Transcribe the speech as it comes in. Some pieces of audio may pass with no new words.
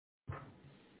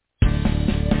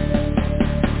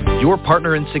Your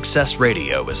Partner in Success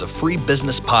Radio is a free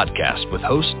business podcast with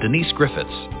host Denise Griffiths.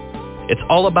 It's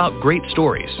all about great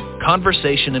stories,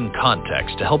 conversation, and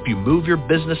context to help you move your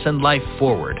business and life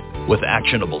forward with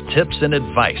actionable tips and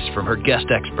advice from her guest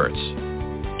experts.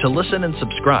 To listen and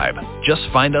subscribe, just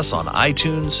find us on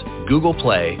iTunes, Google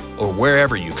Play, or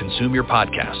wherever you consume your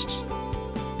podcasts.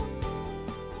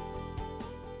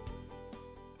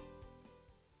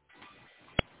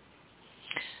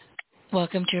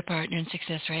 Welcome to Your Partner in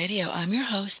Success Radio. I'm your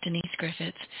host, Denise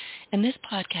Griffiths, and this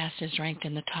podcast is ranked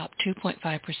in the top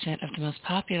 2.5% of the most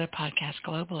popular podcasts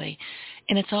globally,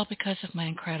 and it's all because of my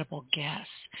incredible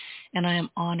guests. And I am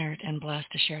honored and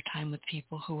blessed to share time with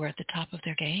people who are at the top of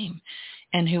their game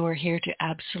and who are here to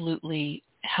absolutely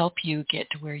help you get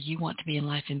to where you want to be in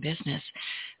life and business.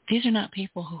 These are not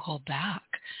people who hold back.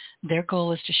 Their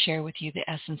goal is to share with you the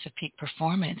essence of peak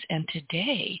performance. And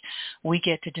today, we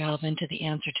get to delve into the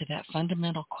answer to that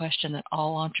fundamental question that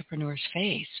all entrepreneurs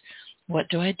face. What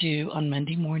do I do on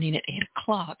Monday morning at 8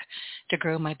 o'clock to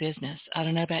grow my business? I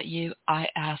don't know about you. I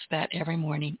ask that every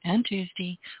morning and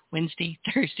Tuesday, Wednesday,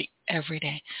 Thursday, every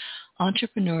day.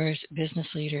 Entrepreneurs, business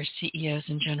leaders, CEOs,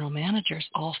 and general managers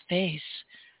all face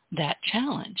that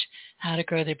challenge, how to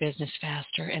grow their business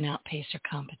faster and outpace their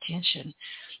competition.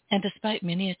 And despite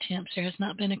many attempts, there has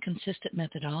not been a consistent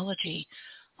methodology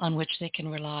on which they can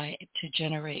rely to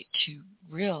generate to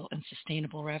real and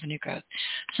sustainable revenue growth.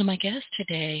 So my guest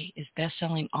today is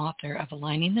best-selling author of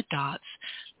Aligning the Dots,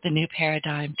 The New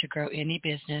Paradigm to Grow Any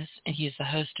Business, and he is the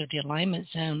host of the Alignment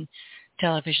Zone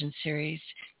television series.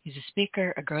 He's a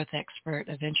speaker, a growth expert,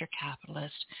 a venture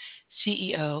capitalist,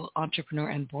 CEO,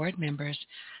 entrepreneur, and board members.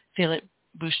 Philippe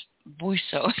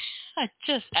Bouissou. I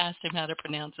just asked him how to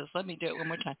pronounce this. Let me do it one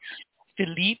more time.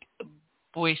 Philippe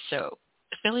Bouissou.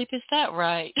 Philippe, is that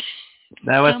right?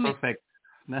 That was perfect.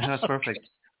 That was perfect.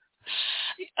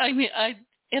 I mean,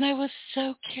 I was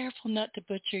so careful not to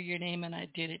butcher your name, and I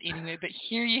did it anyway. But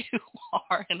here you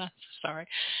are, and I'm sorry.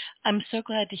 I'm so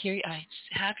glad to hear you. I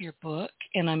have your book,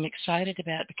 and I'm excited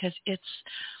about it because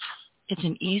it's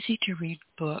an easy-to-read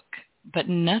book, but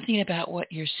nothing about what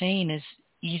you're saying is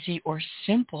easy or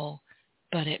simple,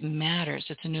 but it matters.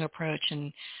 It's a new approach,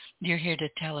 and you're here to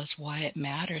tell us why it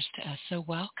matters to us. So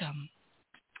welcome.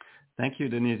 Thank you,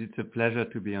 Denise. It's a pleasure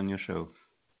to be on your show.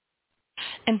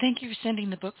 And thank you for sending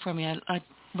the book for me. I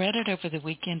read it over the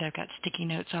weekend. I've got sticky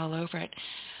notes all over it.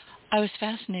 I was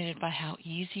fascinated by how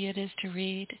easy it is to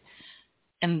read.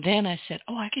 And then I said,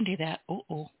 I can do that.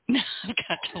 I've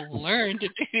got to learn to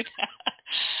do that.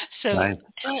 So right.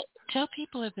 Tell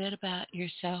people a bit about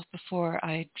yourself before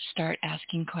I start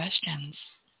asking questions.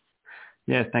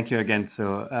 Yes, thank you again.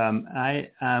 So I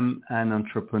am an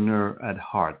entrepreneur at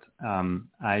heart.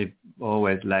 I've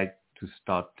always liked to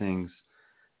start things,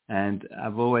 and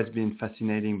I've always been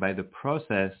fascinated by the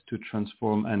process to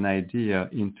transform an idea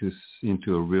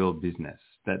into a real business.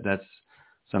 That's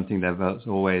something that has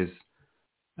always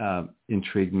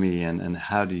intrigued me. And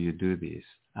how do you do this?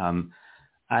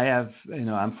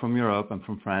 I'm from Europe, I'm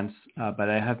from France, but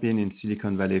I have been in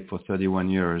Silicon Valley for 31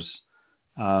 years.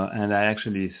 And I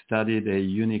actually studied a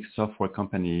unique software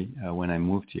company when I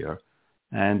moved here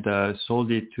and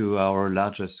sold it to our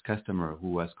largest customer who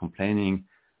was complaining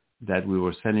that we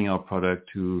were selling our product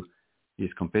to his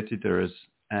competitors.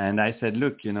 And I said,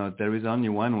 look, there is only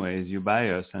one way is you buy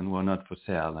us and we're not for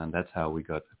sale. And that's how we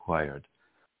got acquired.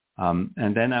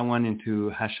 And then I went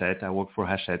into Hachette. I worked for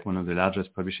Hachette, one of the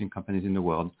largest publishing companies in the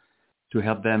world, to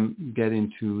help them get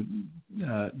into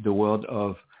the world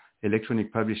of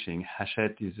electronic publishing.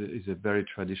 Hachette is a very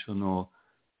traditional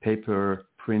paper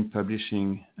print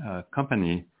publishing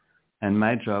company. And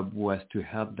my job was to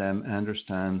help them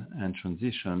understand and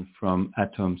transition from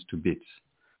atoms to bits.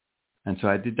 And so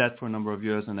I did that for a number of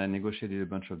years, and I negotiated a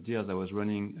bunch of deals. I was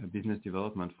running a business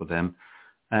development for them.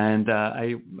 And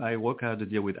I worked out a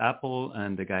deal with Apple,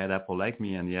 and the guy at Apple liked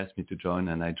me, and he asked me to join,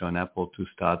 and I joined Apple to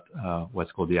start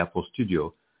what's called the Apple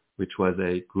Studio, which was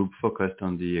a group focused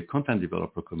on the content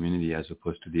developer community as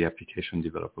opposed to the application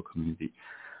developer community.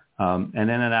 And then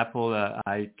at Apple,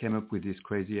 I came up with this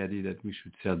crazy idea that we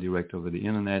should sell direct over the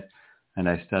internet, and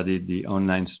I started the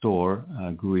online store,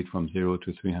 grew it from zero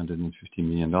to $350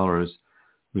 million,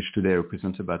 which today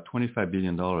represents about $25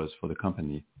 billion for the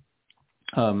company.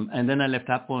 And then I left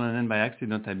Apple, and then by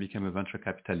accident, I became a venture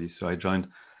capitalist. So I joined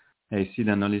a seed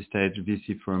and early stage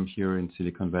VC firm here in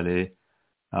Silicon Valley,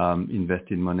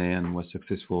 invested money and was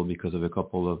successful because of a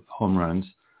couple of home runs.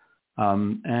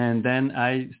 And then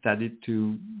I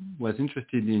was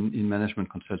interested in management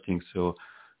consulting. So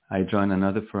I joined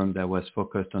another firm that was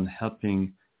focused on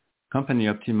helping company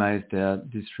optimize their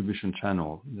distribution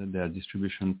channel, their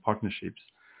distribution partnerships.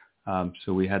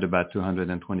 So we had about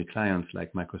 220 clients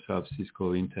like Microsoft,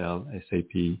 Cisco, Intel,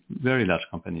 SAP, very large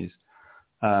companies.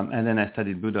 And then I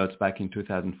studied Blue Dots back in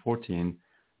 2014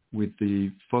 with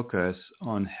the focus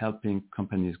on helping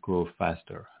companies grow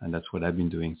faster. And that's what I've been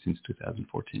doing since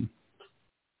 2014.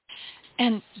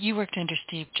 And you worked under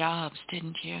Steve Jobs,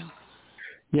 didn't you?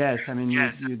 Yes, I mean,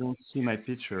 you don't see my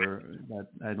picture,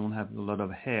 but I don't have a lot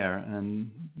of hair,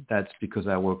 and that's because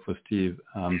I work for Steve.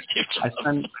 I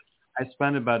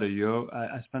spent about a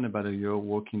year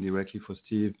working directly for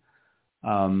Steve,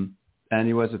 and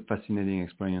it was a fascinating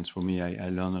experience for me. I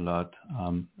learned a lot,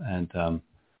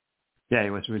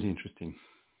 it was really interesting.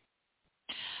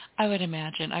 I would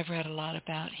imagine. I've read a lot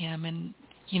about him, and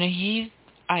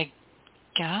I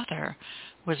gather,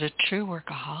 was a true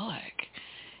workaholic.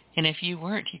 And if you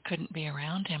weren't, you couldn't be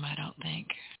around him, I don't think.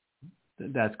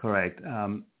 That's correct.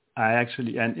 I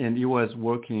actually, and he was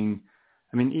working,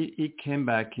 I mean, he came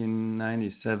back in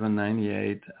 97,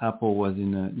 98. Apple was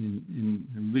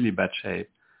in really bad shape.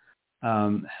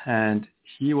 And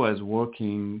he was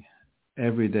working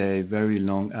every day, very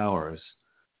long hours.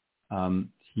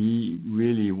 He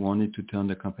really wanted to turn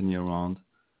the company around,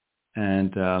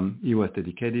 and he was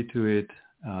dedicated to it.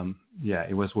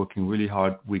 He was working really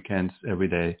hard, weekends, every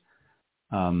day.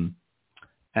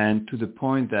 And to the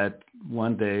point that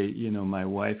one day, my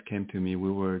wife came to me.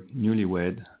 We were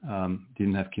newlywed,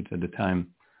 didn't have kids at the time.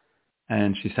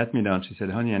 And she sat me down. She said,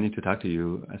 "Honey, I need to talk to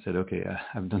you." I said, "Okay,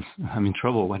 I'm in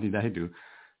trouble. What did I do?"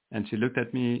 And she looked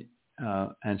at me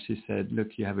and she said,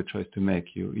 "Look, you have a choice to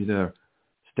make. You either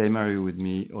stay married with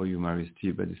me or you marry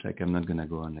Steve, but it's like, I'm not going to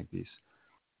go on like this."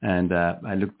 And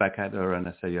I looked back at her and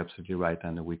I said, "You're absolutely right."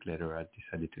 And a week later, I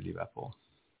decided to leave Apple.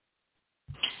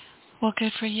 Well,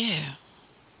 good for you.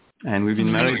 And we've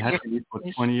been married happily for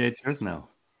 28 years now.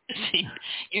 See,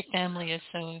 your family is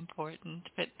so important.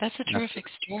 But that's a terrific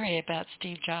story about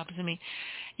Steve Jobs. I mean,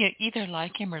 either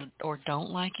like him or don't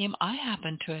like him. I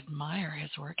happen to admire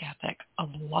his work ethic a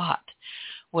lot.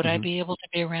 Would I be able to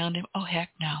be around him? Oh, heck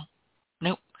no.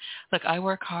 Nope. Look, I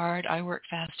work hard. I work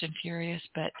fast and furious,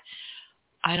 but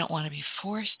I don't want to be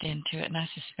forced into it. And I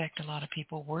suspect a lot of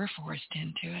people were forced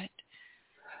into it.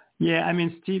 Yeah, I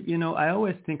mean, Steve, I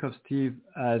always think of Steve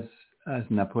as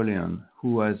Napoleon,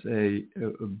 who was a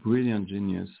brilliant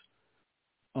genius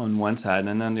on one side,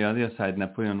 and on the other side,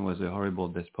 Napoleon was a horrible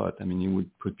despot. I mean, he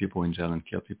would put people in jail and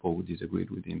kill people who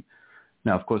disagreed with him.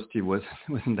 Now, of course, Steve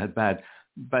wasn't that bad,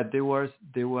 but there was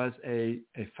a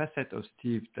facet of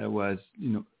Steve that was,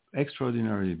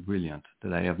 extraordinarily brilliant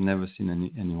that I have never seen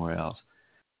anywhere else.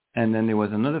 And then there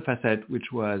was another facet,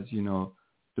 which was,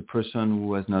 the person who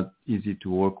was not easy to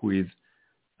work with,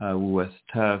 who was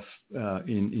tough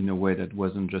in a way that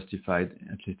wasn't justified,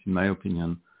 at least in my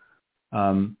opinion,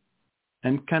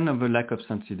 and kind of a lack of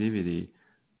sensitivity.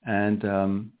 And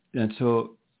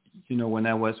so, when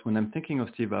I'm thinking of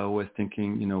Steve, I was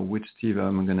thinking, which Steve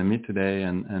am I going to meet today,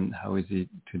 and how is he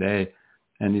today?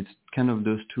 And it's kind of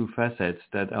those two facets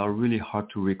that are really hard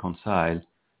to reconcile,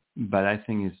 but I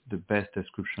think it's the best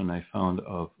description I found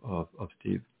of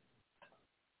Steve.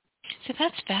 So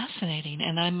that's fascinating,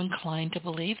 and I'm inclined to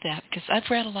believe that because I've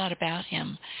read a lot about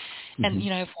him. And,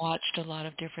 I've watched a lot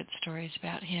of different stories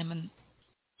about him and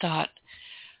thought,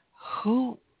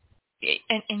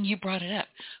 and you brought it up,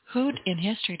 who in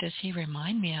history does he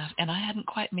remind me of? And I hadn't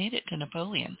quite made it to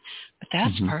Napoleon, but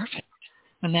that's perfect.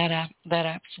 And that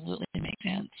absolutely makes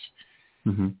sense.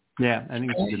 Yeah, I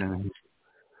think it's a good analogy.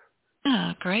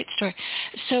 Oh, great story.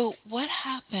 So what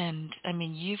happened? I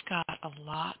mean, you've got a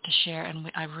lot to share,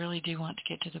 and I really do want to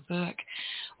get to the book.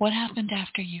 What happened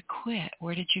after you quit?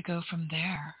 Where did you go from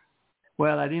there?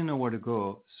 Well, I didn't know where to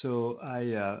go, so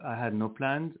I had no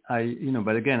plans.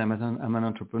 But again, I'm an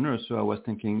entrepreneur, so I was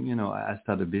thinking, I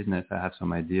start a business, I have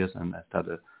some ideas, and I start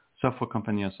a software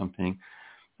company or something.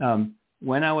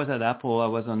 When I was at Apple, I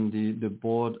was on the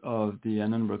board of the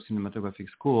Annenberg Cinematographic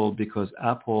School because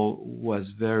Apple was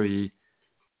very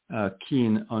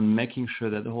keen on making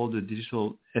sure that all the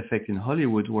digital effects in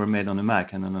Hollywood were made on a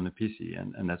Mac and not on a PC.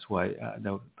 And that's why,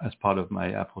 as part of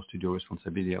my Apple Studio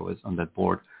responsibility, I was on that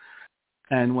board.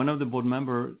 And one of the board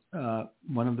members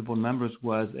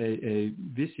was a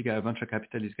VC guy, a venture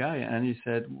capitalist guy, and he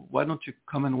said, "Why don't you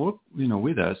come and work,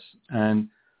 with us?" And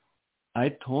I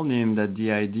told him that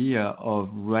the idea of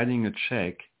writing a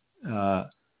check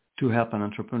to help an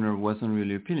entrepreneur wasn't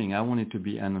really appealing. I wanted to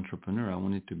be an entrepreneur. I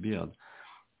wanted to build.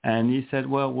 And he said,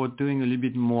 "Well, we're doing a little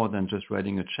bit more than just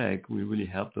writing a check. We really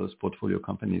help those portfolio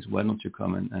companies. Why don't you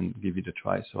come and give it a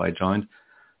try?" So I joined.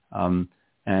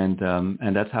 And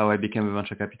that's how I became a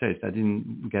venture capitalist. I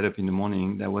didn't get up in the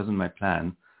morning. That wasn't my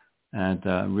plan. And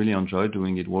really enjoy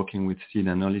doing it, working with seed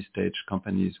and early stage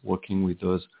companies, working with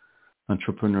those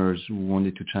entrepreneurs who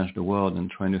wanted to change the world and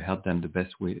trying to help them the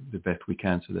best we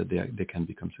can so that they can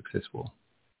become successful.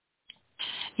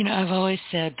 I've always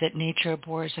said that nature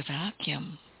abhors a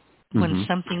vacuum. When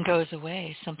something goes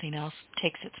away, something else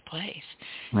takes its place.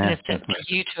 Yeah, and it's up right.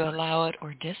 to you to allow it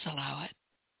or disallow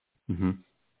it.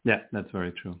 Yeah, that's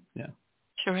very true. Yeah.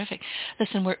 Terrific.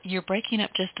 Listen, you're breaking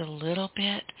up just a little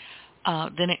bit.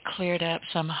 Then it cleared up,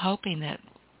 so I'm hoping that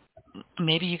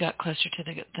maybe you got closer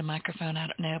to the microphone. I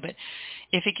don't know, but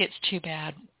if it gets too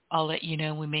bad, I'll let you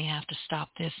know. We may have to stop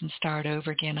this and start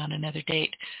over again on another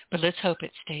date, but let's hope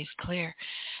it stays clear.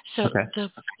 So The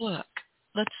book,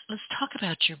 let's talk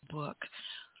about your book,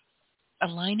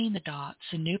 Aligning the Dots,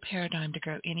 a New Paradigm to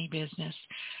Grow Any Business.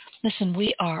 Listen,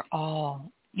 we are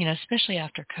all, especially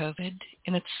after COVID,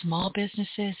 and it's small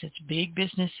businesses, it's big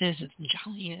businesses, it's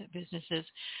giant businesses.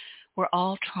 We're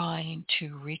all trying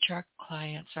to reach our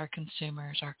clients, our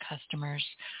consumers, our customers,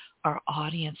 our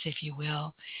audience, if you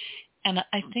will. And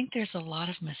I think there's a lot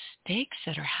of mistakes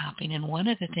that are happening. And one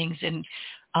of the things, and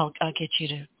I'll get you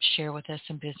to share with us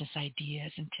some business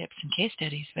ideas and tips and case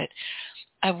studies, but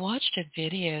I watched a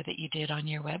video that you did on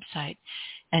your website,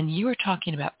 and you were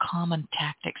talking about common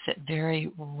tactics that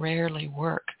very rarely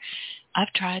work.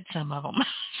 I've tried some of them,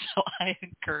 so I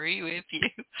agree with you.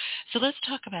 So let's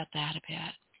talk about that a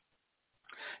bit.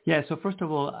 Yeah. So first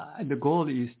of all, the goal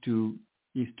is to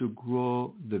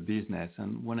grow the business.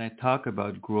 And when I talk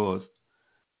about growth,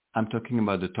 I'm talking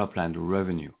about the top line, the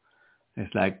revenue.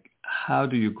 It's like, how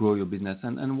do you grow your business?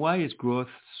 And why is growth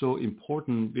so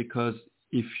important? Because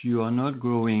if you are not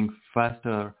growing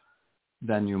faster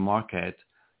than your market,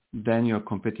 then your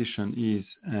competition is,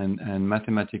 and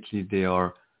mathematically they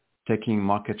are taking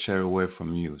market share away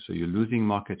from you. So you're losing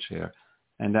market share.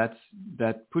 And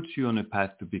that puts you on a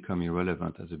path to become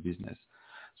irrelevant as a business.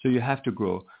 So you have to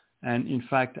grow. And in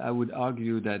fact, I would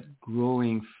argue that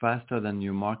growing faster than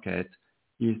your market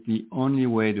is the only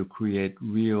way to create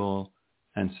real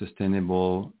and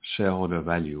sustainable shareholder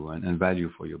value and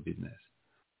value for your business.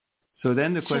 So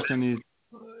then the question is,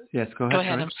 yes, go ahead.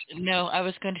 Go ahead. No, I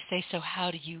was going to say, so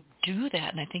how do you do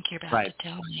that? And I think you're about to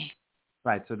tell me.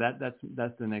 Right. So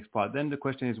that's the next part. Then the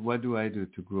question is, what do I do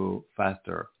to grow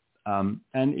faster? And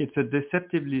it's a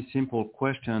deceptively simple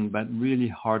question, but really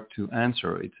hard to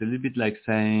answer. It's a little bit like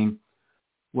saying,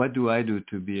 what do I do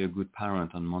to be a good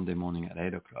parent on Monday morning at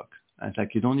 8 o'clock? And it's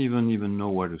like you don't even know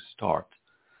where to start.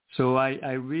 So I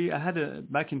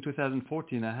had back in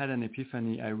 2014, I had an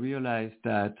epiphany. I realized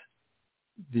that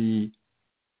the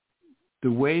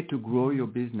way to grow your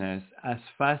business as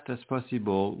fast as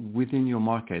possible within your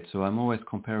market. So I'm always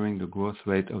comparing the growth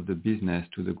rate of the business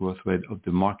to the growth rate of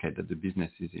the market that the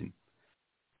business is in.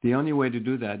 The only way to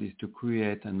do that is to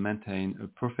create and maintain a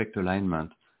perfect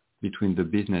alignment between the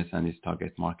business and its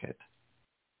target market.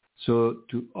 So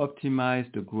to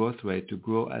optimize the growth rate, to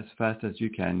grow as fast as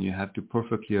you can, you have to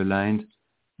perfectly align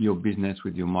your business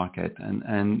with your market.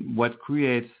 And what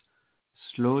creates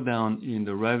slowdown in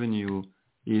the revenue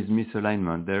is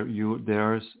misalignment.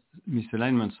 There's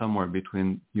misalignment somewhere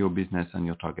between your business and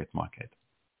your target market.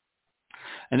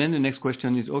 And then the next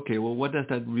question is, okay, well, what does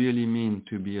that really mean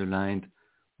to be aligned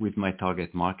with my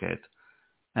target market?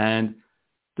 And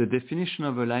the definition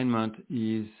of alignment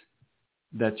is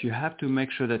that you have to make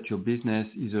sure that your business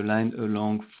is aligned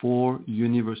along 4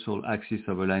 universal axes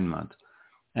of alignment.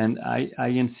 And I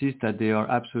insist that they are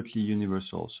absolutely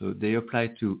universal. So they apply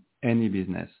to any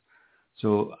business.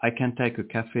 So I can take a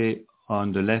cafe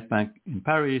on the left bank in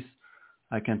Paris.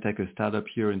 I can take a startup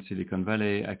here in Silicon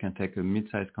Valley. I can take a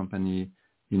mid-sized company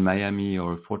in Miami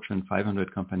or a Fortune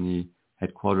 500 company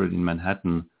headquartered in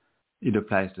Manhattan. It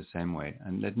applies the same way.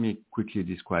 And let me quickly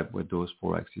describe what those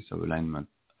 4 axes of alignment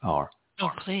are.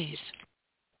 Oh, please.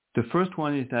 The first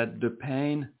one is that the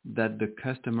pain that the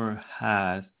customer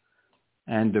has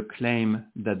and the claim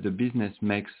that the business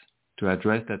makes to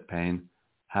address that pain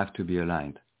have to be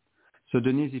aligned. So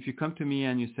Denise, if you come to me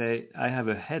and you say, I have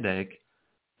a headache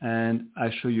and I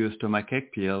show you a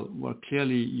stomachache pill, well,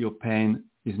 clearly your pain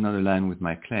is not aligned with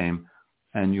my claim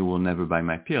and you will never buy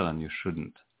my pill and you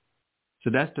shouldn't. So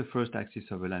that's the first axis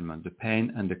of alignment. The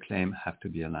pain and the claim have to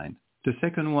be aligned. The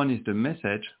second one is the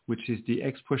message, which is the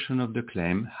expression of the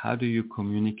claim. How do you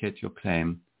communicate your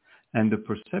claim? And the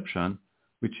perception,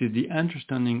 which is the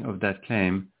understanding of that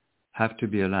claim, have to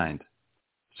be aligned.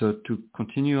 So to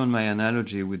continue on my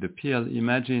analogy with the pill,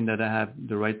 imagine that I have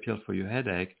the right pill for your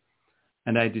headache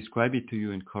and I describe it to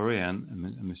you in Korean.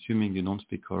 I'm assuming you don't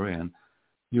speak Korean.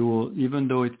 You will, even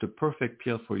though it's the perfect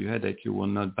pill for your headache, you will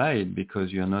not buy it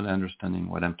because you're not understanding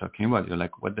what I'm talking about. You're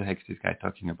like, what the heck is this guy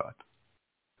talking about?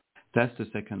 That's the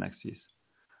second axis.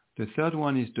 The third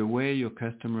one is the way your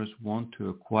customers want to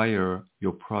acquire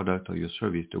your product or your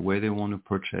service, the way they want to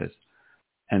purchase,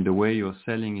 and the way you're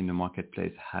selling in the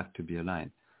marketplace have to be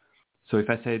aligned. So if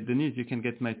I say, Denise, you can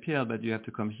get my pill, but you have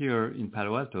to come here in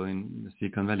Palo Alto, in the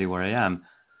Silicon Valley where I am,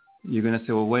 you're going to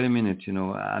say, well, wait a minute,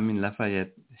 I'm in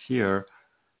Lafayette here.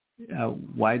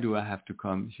 Why do I have to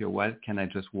come here? Why can't I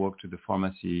just walk to the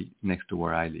pharmacy next to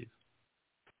where I live?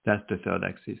 That's the third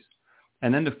axis.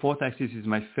 And then the fourth axis is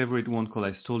my favorite one called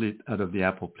I stole it out of the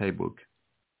Apple playbook.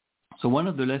 So one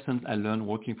of the lessons I learned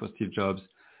working for Steve Jobs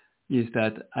is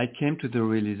that I came to the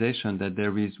realization that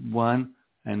there is one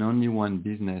and only one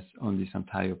business on this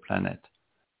entire planet.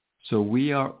 So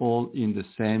we are all in the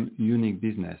same unique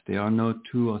business. There are no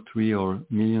 2 or 3 or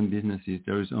million businesses.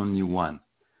 There is only one.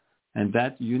 And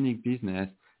that unique business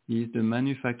is the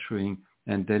manufacturing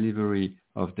and delivery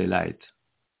of delight.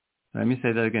 Let me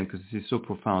say that again because this is so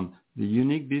profound. The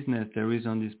unique business there is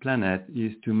on this planet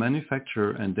is to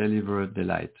manufacture and deliver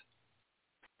delight.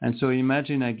 And so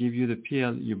imagine I give you the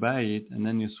pill, you buy it, and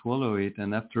then you swallow it,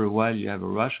 and after a while you have a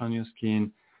rash on your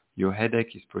skin, your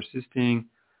headache is persisting,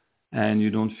 and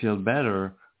you don't feel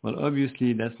better. Well,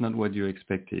 obviously that's not what you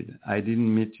expected. I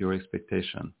didn't meet your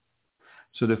expectation.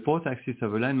 So the fourth axis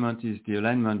of alignment is the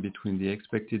alignment between the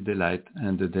expected delight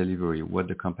and the delivery, what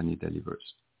the company delivers.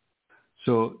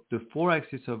 So the 4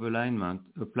 axes of alignment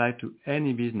apply to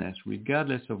any business,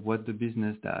 regardless of what the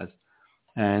business does.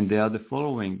 And they are the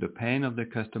following. The pain of the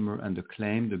customer and the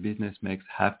claim the business makes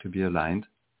have to be aligned.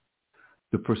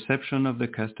 The perception of the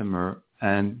customer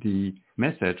and the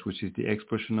message, which is the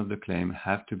expression of the claim,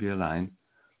 have to be aligned.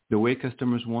 The way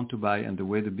customers want to buy and the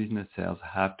way the business sells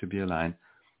have to be aligned.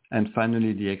 And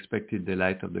finally, the expected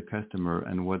delight of the customer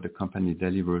and what the company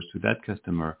delivers to that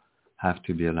customer have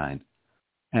to be aligned.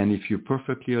 And if you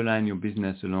perfectly align your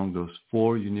business along those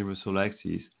 4 universal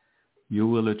axes, you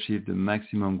will achieve the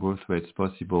maximum growth rates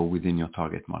possible within your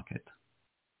target market.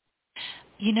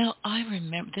 I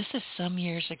remember, this is some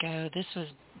years ago, this was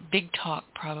big talk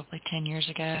probably 10 years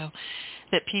ago,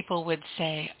 that people would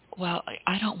say, well,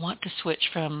 I don't want to switch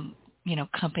from,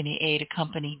 company A to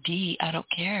company D. I don't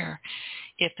care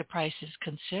if the price is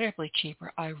considerably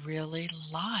cheaper. I really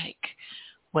like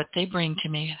what they bring to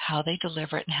me, how they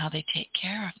deliver it, and how they take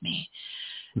care of me.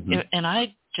 Mm-hmm. And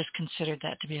I just considered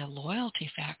that to be a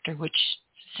loyalty factor, which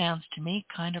sounds to me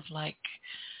kind of like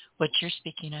what you're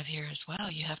speaking of here as well.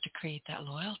 You have to create that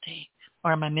loyalty.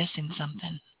 Or am I missing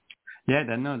something? Yeah,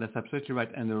 no, that's absolutely right.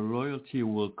 And the loyalty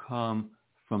will come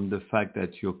from the fact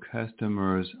that your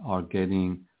customers are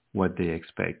getting what they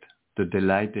expect, the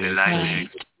delight they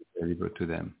expect to deliver to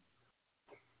them.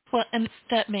 Well, and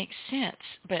that makes sense.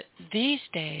 But these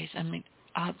days,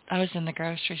 I was in the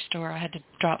grocery store. I had to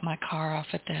drop my car off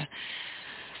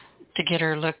to get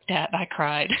her looked at. I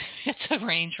cried. It's a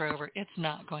Range Rover. It's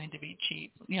not going to be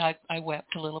cheap. I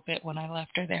wept a little bit when I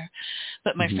left her there.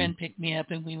 But my friend picked me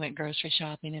up and we went grocery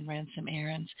shopping and ran some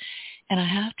errands. And I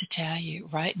have to tell you,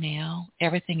 right now,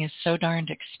 everything is so darned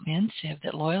expensive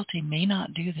that loyalty may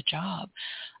not do the job.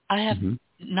 I have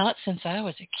not since I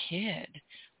was a kid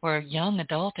or a young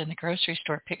adult in the grocery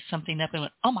store picked something up and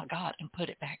went, oh my God, and put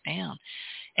it back down.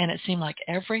 And it seemed like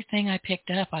everything I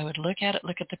picked up, I would look at it,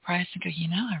 look at the price and go,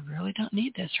 I really don't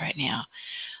need this right now.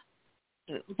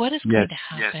 What is going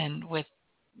to happen with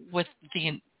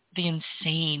the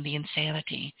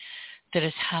insanity that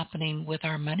is happening with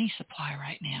our money supply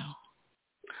right now?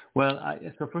 Well,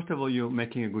 so first of all, you're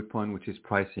making a good point, which is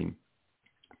pricing.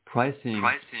 Pricing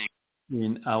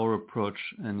in our approach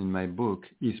and in my book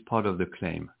is part of the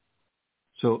claim.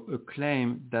 So a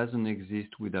claim doesn't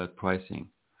exist without pricing.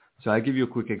 So I'll give you a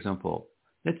quick example.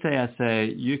 Let's say I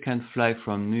say you can fly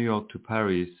from New York to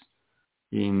Paris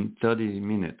in 30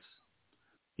 minutes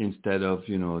instead of,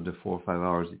 the 4 or 5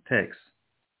 hours it takes.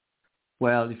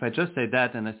 Well, if I just say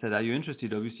that and I said, are you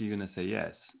interested? Obviously, you're going to say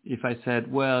yes. If I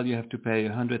said, well, you have to pay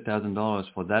 $100,000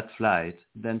 for that flight,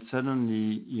 then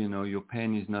suddenly, your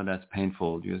pain is not as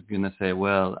painful. You're going to say,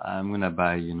 well, I'm going to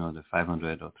buy, the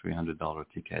 $500 or $300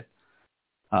 ticket.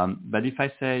 But if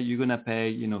I say you're going to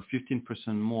pay, 15%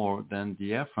 more than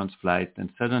the Air France flight,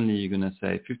 then suddenly you're going to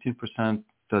say 15%,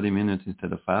 30 minutes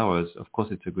instead of 5 hours. Of course,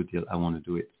 it's a good deal. I want to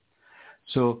do it.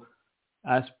 So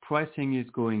as pricing is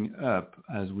going up,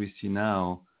 as we see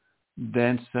now,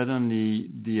 then suddenly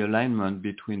the alignment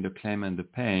between the claim and the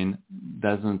pain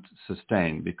doesn't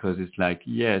sustain because it's like,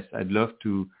 yes, I'd love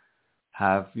to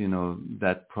have,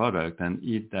 that product and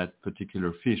eat that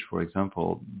particular fish, for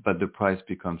example, but the price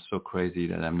becomes so crazy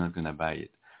that I'm not going to buy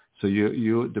it. So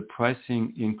the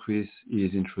pricing increase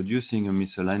is introducing a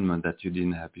misalignment that you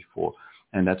didn't have before,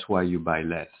 and that's why you buy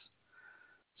less.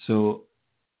 So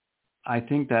I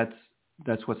think that's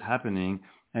what's happening.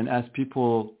 And as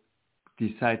people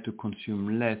decide to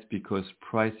consume less because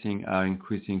pricing are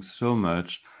increasing so much,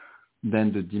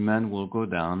 then the demand will go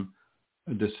down.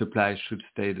 The supply should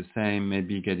stay the same,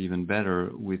 maybe get even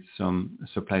better with some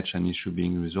supply chain issue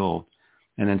being resolved.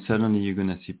 And then suddenly you're going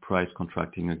to see price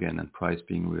contracting again and price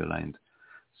being realigned.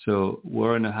 So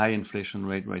we're in a high inflation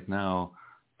rate right now,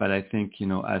 but I think,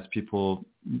 as people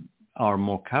are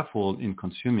more careful in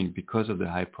consuming because of the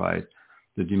high price,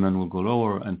 the demand will go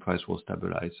lower and price will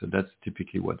stabilize. So that's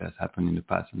typically what has happened in the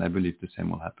past. And I believe the same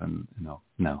will happen,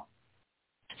 now.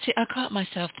 See, I caught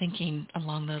myself thinking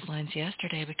along those lines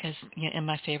yesterday because in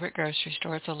my favorite grocery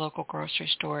store, it's a local grocery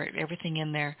store. Everything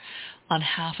in there on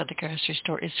half of the grocery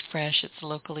store is fresh. It's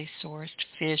locally sourced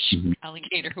fish,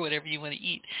 alligator, whatever you want to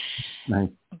eat. Nice.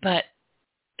 But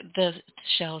the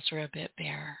shelves were a bit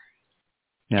bare.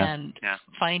 Yeah. And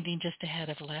finding just a head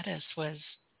of lettuce was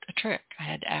a trick. I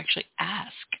had to actually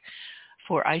ask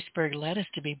for iceberg lettuce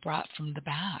to be brought from the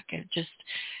back.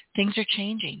 Things are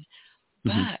changing.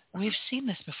 But we've seen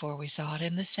this before. We saw it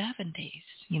in the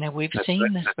 70s. We've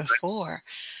seen this before.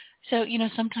 So,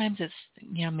 sometimes it's,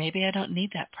 maybe I don't need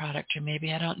that product or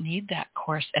maybe I don't need that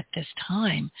course at this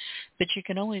time, but you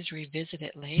can always revisit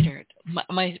it later.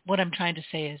 What I'm trying to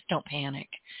say is don't panic.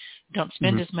 Don't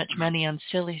spend as much money on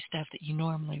silly stuff that you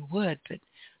normally would, but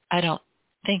I don't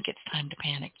think it's time to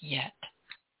panic yet.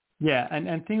 Yeah,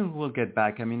 and things will get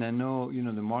back. I mean, I know,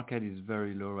 the market is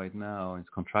very low right now. It's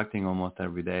contracting almost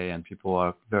every day, and people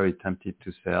are very tempted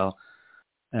to sell.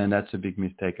 And that's a big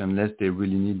mistake unless they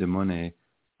really need the money.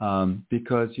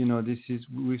 Because,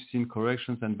 we've seen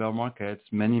corrections and bear markets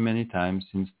many, many times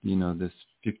since, the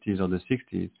 50s or the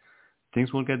 60s.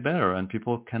 Things will get better, and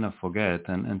people kind of forget.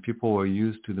 And people were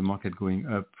used to the market going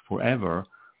up forever,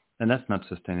 and that's not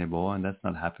sustainable, and that's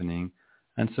not happening.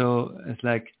 And so it's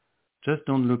like, just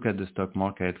don't look at the stock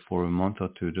market for a month or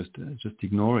two. Just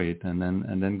ignore it, and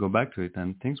then go back to it,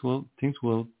 and things will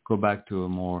go back to a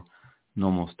more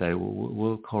normal state.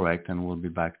 We'll correct, and we'll be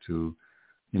back to,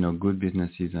 good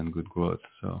businesses and good growth.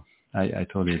 So I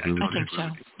totally agree with you. I think so.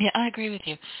 Yeah, I agree with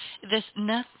you.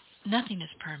 Nothing is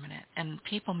permanent, and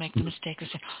people make the mistake of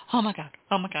saying, "Oh my God,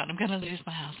 I'm going to lose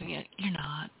my house." And you're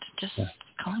not. Just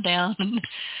calm down.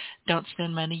 Don't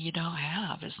spend money you don't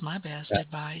have is my best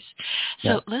advice.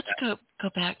 So let's go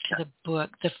back to the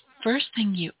book. The first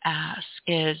thing you ask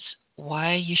is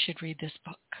why you should read this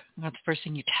book. Not the first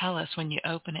thing you tell us when you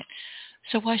open it.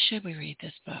 So why should we read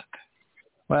this book?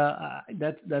 Well,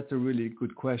 that's a really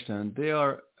good question. There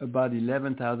are about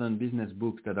 11,000 business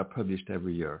books that are published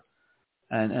every year.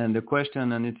 And the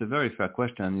question, and it's a very fair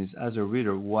question, is as a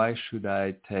reader, why should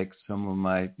I take some of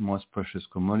my most precious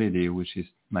commodity, which is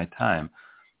my time,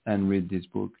 and read this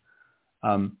book?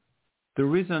 The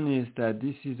reason is that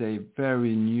this is a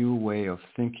very new way of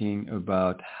thinking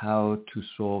about how to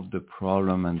solve the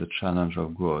problem and the challenge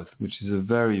of growth, which is a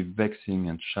very vexing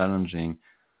and challenging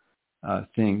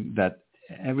thing that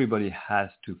everybody has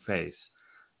to face.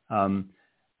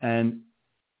 And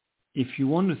if you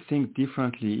want to think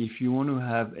differently, if you want to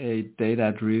have a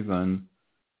data-driven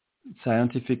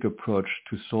scientific approach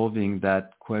to solving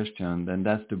that question, then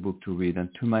that's the book to read. And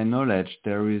to my knowledge,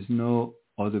 there is no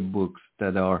other books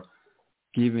that are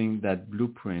giving that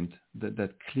blueprint,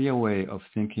 that clear way of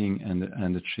thinking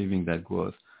and achieving that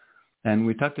growth. And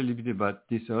we talked a little bit about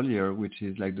this earlier, which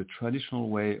is like the traditional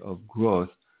way of growth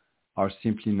are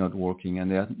simply not working. And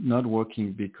they are not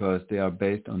working because they are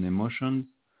based on emotions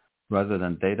rather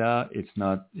than data. It's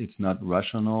not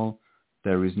rational.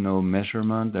 There is no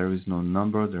measurement. There is no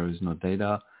number. There is no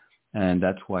data. And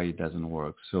that's why it doesn't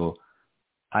work. So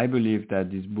I believe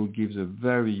that this book gives a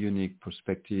very unique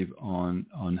perspective on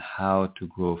how to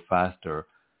grow faster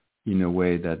in a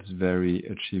way that's very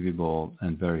achievable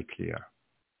and very clear.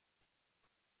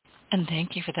 And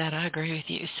thank you for that. I agree with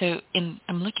you. So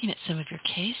I'm looking at some of your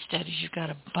case studies. You've got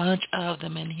a bunch of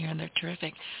them in here, and they're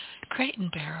terrific. Crate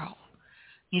and Barrel.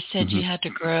 You said you had to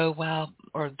grow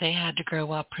they had to grow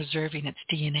while preserving its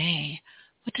DNA.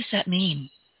 What does that mean?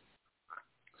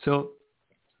 So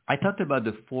I talked about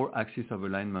the 4 axes of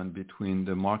alignment between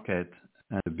the market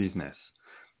and the business.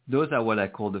 Those are what I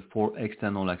call the 4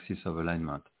 external axes of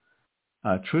alignment.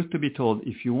 Truth to be told,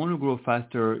 if you want to grow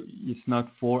faster, it's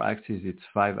not 4 axes, it's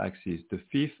 5 axes. The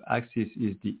 5th axis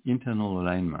is the internal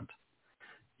alignment.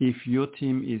 If your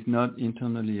team is not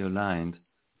internally aligned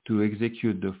to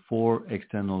execute the 4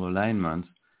 external alignments,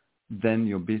 then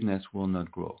your business will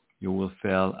not grow. You will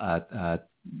fail at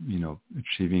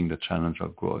achieving the challenge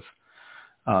of growth.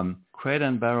 Crate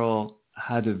and Barrel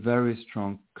had a very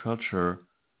strong culture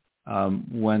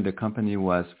when the company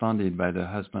was founded by the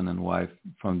husband and wife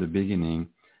from the beginning,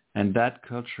 And that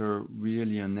culture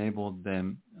really enabled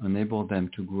them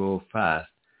to grow fast.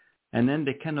 And then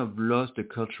they kind of lost the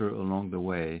culture along the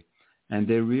way. And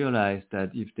they realized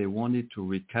that if they wanted to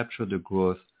recapture the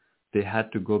growth, they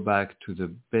had to go back to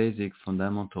the basic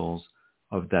fundamentals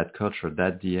of that culture,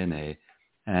 that DNA,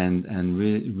 and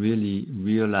really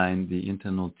realign the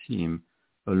internal team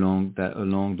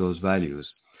along those values.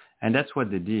 And that's what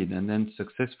they did. And then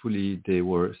successfully, they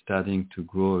were starting to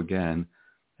grow again.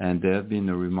 And there have been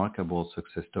a remarkable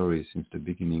success story since the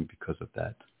beginning because of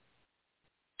that.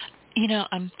 You know,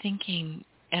 I'm thinking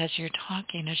as you're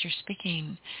talking, as you're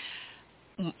speaking,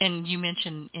 and you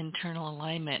mentioned internal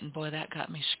alignment, and boy, that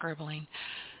got me scribbling.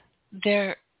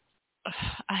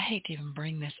 I hate to even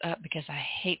bring this up because I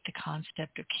hate the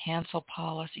concept of cancel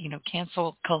policy,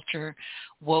 cancel culture,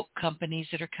 woke companies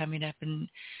that are coming up and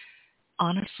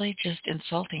honestly just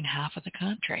insulting half of the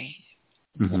country.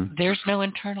 Mm-hmm. There's no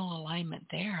internal alignment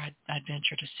there, I'd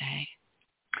venture to say.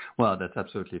 Well, that's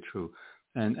absolutely true.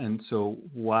 And so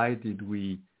why did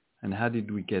we and how did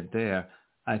we get there?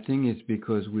 I think it's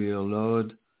because we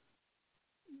allowed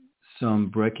some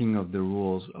breaking of the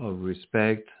rules of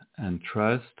respect and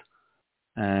trust.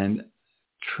 And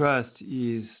trust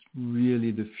is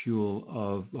really the fuel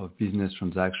of business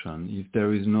transaction. If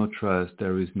there is no trust,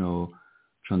 there is no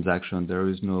transaction, there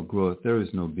is no growth, there is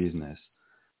no business.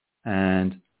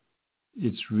 And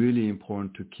it's really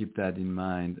important to keep that in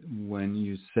mind when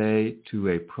you say to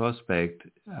a prospect,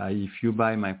 if you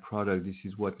buy my product, this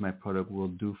is what my product will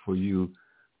do for you.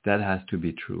 That has to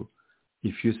be true.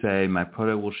 If you say my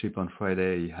product will ship on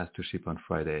Friday, it has to ship on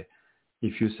Friday.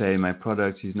 If you say my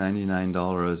product is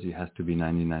 $99, it has to be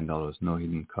 $99, no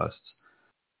hidden costs.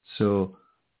 So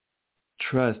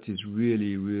trust is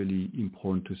really, really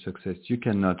important to success. You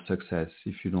cannot success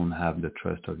if you don't have the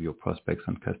trust of your prospects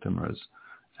and customers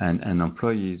and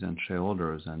employees and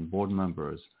shareholders and board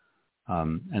members.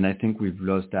 And I think we've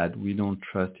lost that. We don't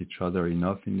trust each other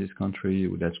enough in this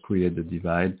country. That's created a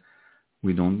divide.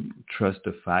 We don't trust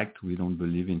the fact. We don't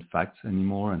believe in facts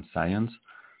anymore and science.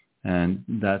 And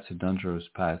that's a dangerous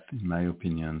path, in my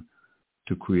opinion,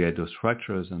 to create those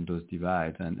fractures and those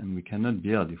divides. And we cannot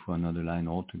build if we're not aligned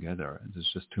altogether. There's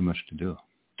just too much to do.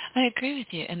 I agree with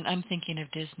you. And I'm thinking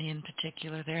of Disney in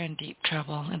particular. They're in deep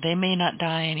trouble. They may not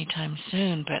die anytime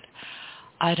soon, but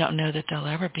I don't know that they'll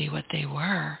ever be what they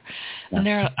were. Yeah. And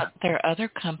there are other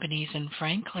companies, and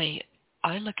frankly,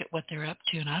 I look at what they're up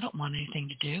to, and I don't want anything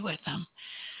to do with them.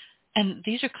 And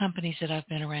these are companies that I've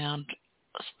been around,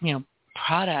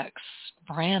 products,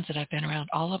 brands that I've been around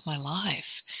all of my life.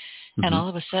 Mm-hmm. And all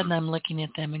of a sudden I'm looking at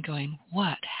them and going,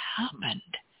 what happened?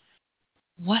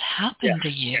 What happened to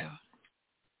you?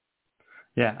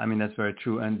 Yeah, I mean, that's very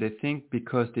true. And they think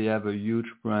because they have a huge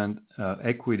brand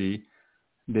equity,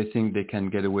 they think they can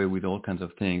get away with all kinds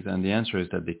of things. And the answer is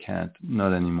that they can't,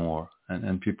 not anymore.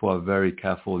 And people are very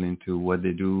careful into what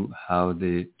they do, how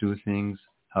they do things,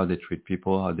 how they treat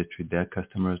people, how they treat their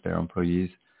customers, their employees,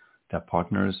 their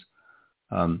partners.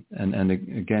 And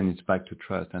again, it's back to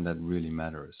trust, and that really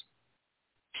matters.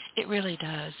 It really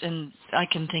does. And I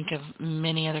can think of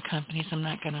many other companies. I'm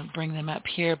not going to bring them up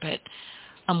here, but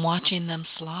I'm watching them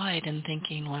slide and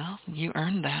thinking, well, you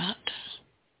earned that.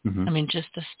 Mm-hmm. I mean, just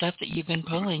the stuff that you've been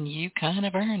pulling, you kind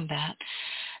of earned that.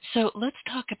 So let's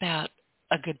talk about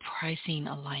a good pricing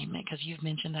alignment, because you've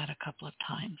mentioned that a couple of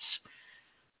times.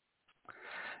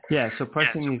 Yeah, so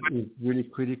pricing is really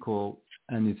critical,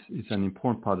 and it's an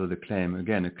important part of the claim.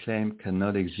 Again, a claim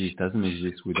doesn't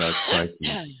exist without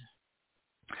pricing.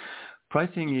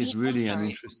 Pricing is really an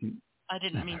interesting... I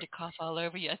didn't mean to cough all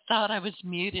over you. I thought I was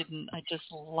muted, and I just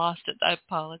lost it. I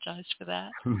apologize for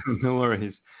that. No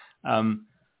worries.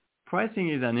 Pricing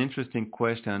is an interesting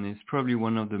question. It's probably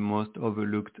one of the most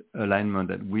overlooked alignment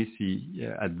that we see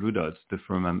at Blue Dots, the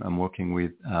firm I'm working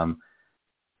with.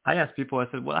 I asked people, I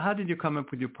said, well, how did you come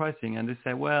up with your pricing? And they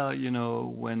say, well,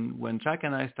 when Jack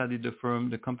and I started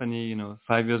the company,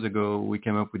 5 years ago, we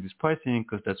came up with this pricing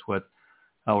because that's what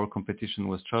our competition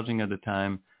was charging at the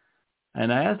time.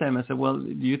 And I asked them, I said, well,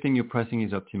 do you think your pricing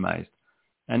is optimized?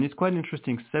 And it's quite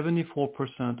interesting.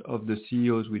 74% of the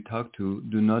CEOs we talk to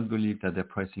do not believe that their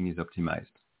pricing is optimized.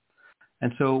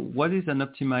 And so what does an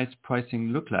optimized pricing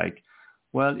look like?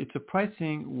 Well, it's a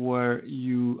pricing where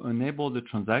you enable the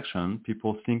transaction.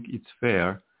 People think it's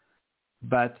fair,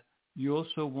 but you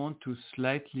also want to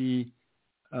slightly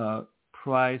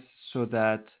price so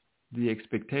that the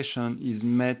expectation is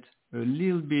met a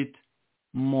little bit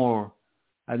more,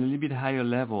 at a little bit higher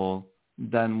level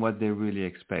than what they really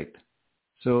expect.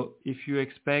 So if you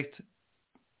expect,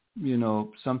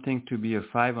 something to be a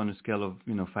 5 on a scale of,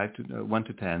 1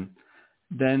 to 10,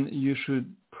 then you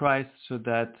should price so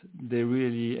that they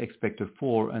really expect a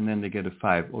 4 and then they get a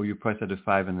 5, or you price at a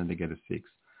 5 and then they get a 6.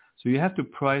 So you have to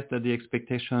price that the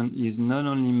expectation is not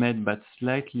only met but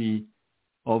slightly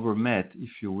overmet, if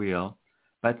you will,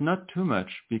 but not too much,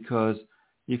 because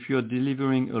if you're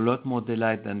delivering a lot more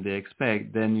delight than they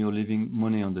expect, then you're leaving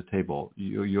money on the table.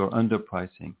 You're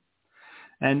underpricing.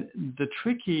 And the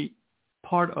tricky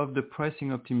part of the pricing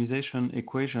optimization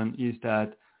equation is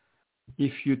that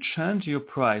if you change your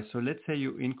price, so let's say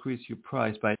you increase your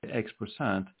price by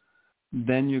X%,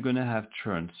 then you're going to have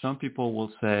churn. Some people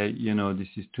will say, this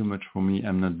is too much for me,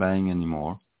 I'm not buying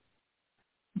anymore.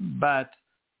 But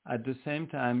at the same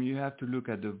time, you have to look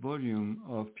at the volume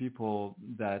of people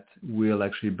that will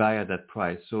actually buy at that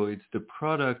price. So it's the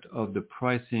product of the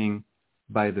pricing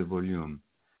by the volume.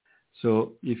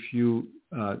 So if you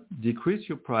decrease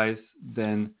your price,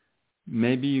 then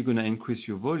maybe you're going to increase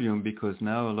your volume because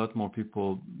now a lot more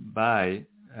people buy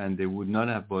and they would not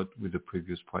have bought with the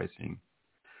previous pricing.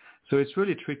 So it's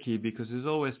really tricky because there's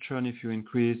always churn if you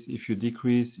increase. If you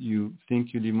decrease, you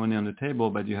think you leave money on the table,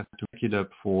 but you have to make it up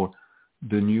for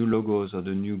the new logos or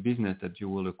the new business that you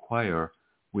will acquire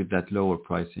with that lower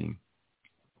pricing.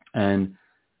 And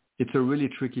it's a really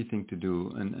tricky thing to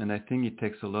do. And I think it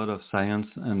takes a lot of science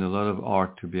and a lot of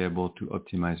art to be able to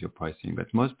optimize your pricing.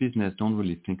 But most business don't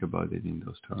really think about it in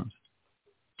those terms.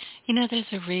 There's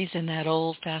a reason that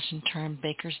old-fashioned term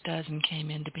baker's dozen came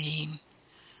into being.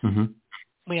 Mm-hmm.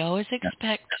 We always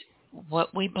expect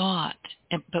what we bought,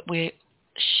 but we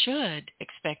should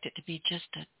expect it to be just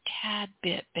a tad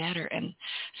bit better. And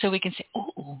so we can say,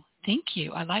 oh, thank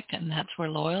you, I like that. And that's where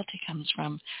loyalty comes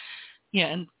from. Yeah,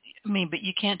 and but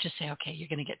you can't just say, okay, you're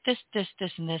going to get this, this,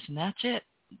 this, and this, and that's it.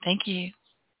 Thank you.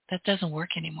 That doesn't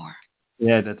work anymore.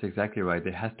 Yeah, that's exactly right.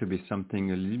 There has to be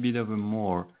something a little bit of a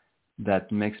more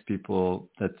that makes people,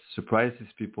 that surprises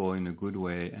people in a good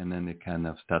way, and then they kind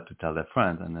of start to tell their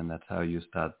friends, and then that's how you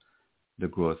start the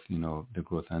growth, the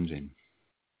growth engine.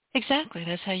 Exactly.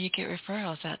 That's how you get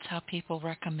referrals. That's how people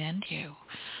recommend you.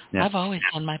 Yeah. I've always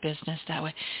done my business that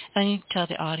way. I need to tell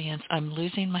the audience I'm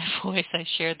losing my voice. I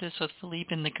shared this with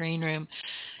Philippe in the green room,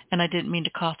 and I didn't mean to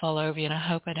cough all over you, and I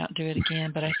hope I don't do it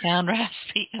again, but I sound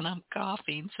raspy and I'm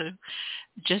coughing, so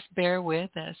just bear with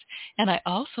us. And I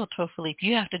also told Philippe,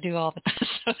 you have to do all the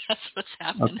so that's what's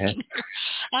happening Okay. here.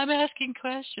 I'm asking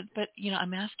questions, but,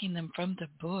 I'm asking them from the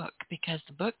book because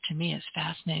the book to me is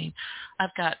fascinating.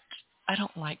 I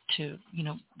don't like to,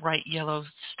 write yellow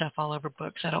stuff all over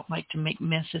books. I don't like to make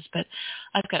messes, but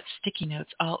I've got sticky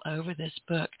notes all over this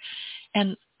book.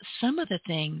 And some of the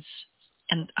things,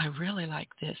 and I really like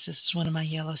this. This is one of my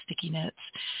yellow sticky notes.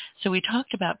 So we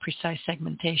talked about precise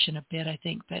segmentation a bit, I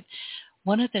think, but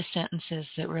one of the sentences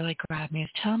that really grabbed me is,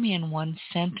 tell me in one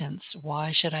sentence,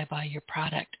 why should I buy your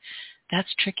product?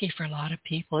 That's tricky for a lot of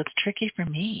people. It's tricky for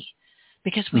me.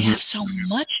 Because we have so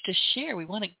much to share. We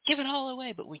want to give it all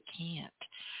away, but we can't.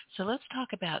 So let's talk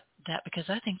about that, because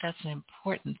I think that's an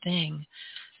important thing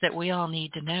that we all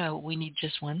need to know. We need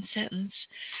just one sentence.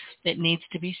 It needs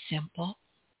to be simple.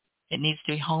 It needs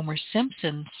to be Homer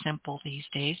Simpson simple these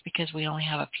days, because we only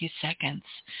have a few seconds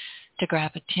to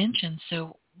grab attention.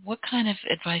 So what kind of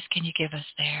advice can you give us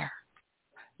there?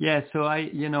 Yeah, so I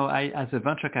as a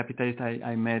venture capitalist,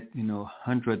 I met,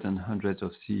 hundreds and hundreds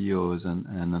of CEOs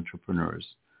and entrepreneurs.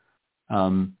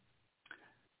 And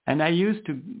I used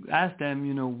to ask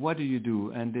them, what do you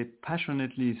do? And they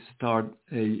passionately start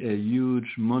a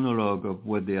huge monologue of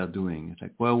what they are doing. It's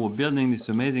like, well, we're building this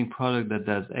amazing product that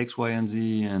does X, Y, and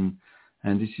Z,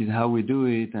 and this is how we do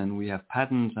it, and we have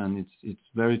patents, and it's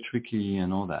very tricky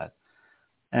and all that.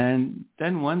 And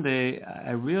then one day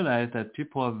I realized that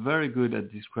people are very good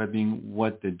at describing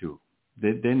what they do.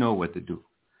 They know what they do.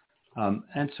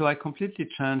 And so I completely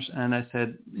changed, and I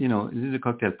said, this is a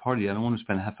cocktail party. I don't want to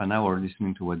spend half an hour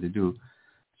listening to what they do.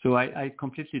 So I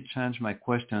completely changed my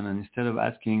question, and instead of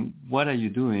asking, what are you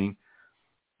doing?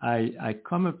 I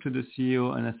come up to the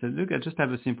CEO and I said, look, I just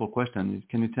have a simple question.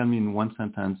 Can you tell me in one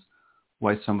sentence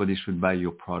why somebody should buy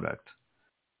your product?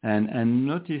 And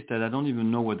notice that I don't even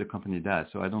know what the company does,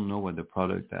 so I don't know what the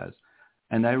product does.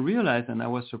 And I realized, and I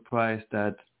was surprised,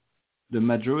 that the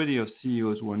majority of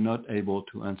CEOs were not able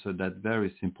to answer that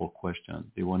very simple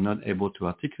question. They were not able to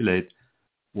articulate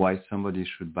why somebody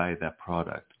should buy their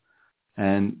product.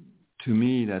 And to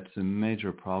me, that's a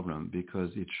major problem, because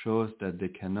it shows that they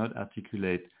cannot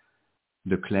articulate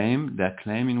their claim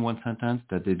in one sentence,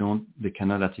 that they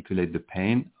cannot articulate the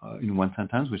pain in one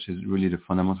sentence, which is really the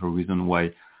fundamental reason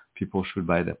why people should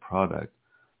buy their product.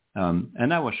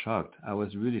 And I was shocked. I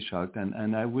was really shocked.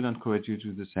 And I would encourage you to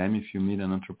do the same if you meet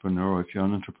an entrepreneur, or if you're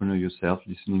an entrepreneur yourself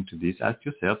listening to this. Ask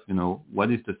yourself,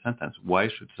 what is the sentence? Why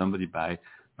should somebody buy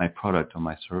my product or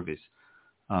my service?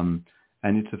 And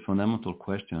it's a fundamental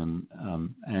question.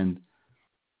 And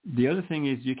the other thing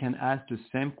is you can ask the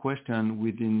same question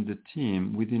within the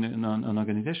team, within an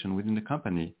organization, within the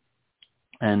company.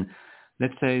 And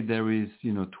let's say there is,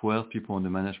 12 people on the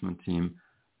management team.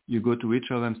 You go to each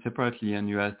of them separately and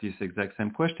you ask this exact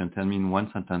same question. Tell me in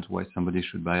one sentence why somebody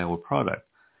should buy our product.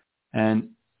 And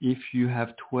if you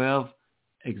have 12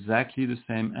 exactly the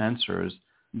same answers,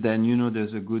 then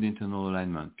there's a good internal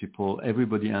alignment.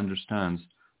 Everybody understands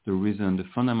the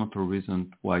fundamental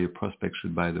reason why your prospect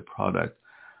should buy the product.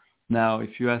 Now,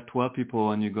 if you ask 12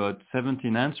 people and you got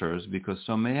 17 answers, because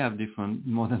some may have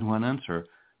more than one answer,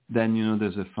 then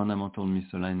there's a fundamental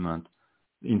misalignment,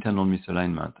 internal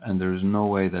misalignment, and there is no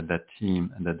way that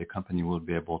team and that the company will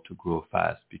be able to grow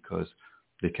fast because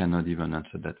they cannot even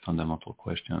answer that fundamental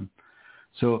question.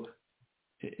 So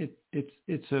it's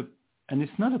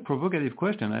not a provocative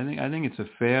question. I think it's a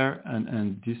fair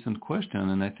and decent question,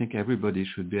 and I think everybody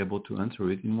should be able to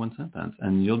answer it in one sentence.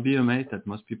 And you'll be amazed that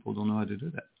most people don't know how to do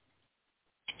that.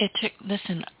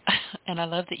 Listen, and I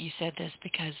love that you said this,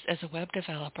 because as a web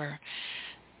developer,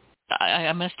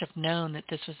 I must have known that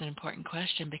this was an important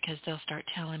question, because they'll start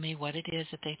telling me what it is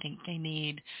that they think they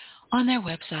need on their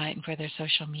website and for their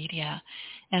social media.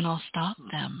 And I'll stop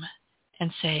them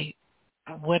and say,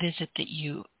 what is it that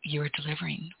you're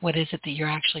delivering? What is it that you're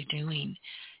actually doing?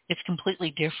 It's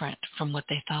completely different from what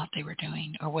they thought they were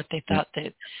doing, or what they thought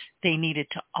that they needed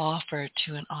to offer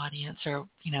to an audience, or,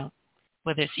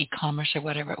 whether it's e-commerce or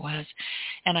whatever it was.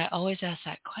 And I always ask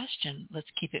that question. Let's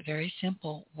keep it very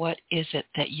simple. What is it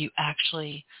that you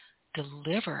actually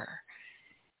deliver?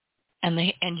 And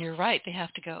you're right. They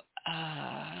have to go,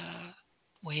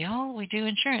 well, we do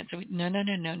insurance.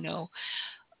 No.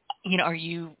 Are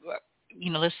you,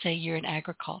 let's say you're in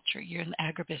agriculture, you're in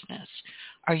agribusiness.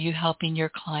 Are you helping your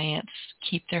clients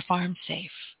keep their farm safe?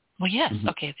 Well, yes. Mm-hmm.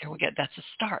 Okay, there we go. That's a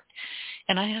start.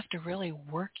 And I have to really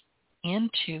work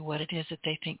into what it is that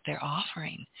they think they're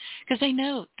offering, because they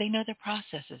know their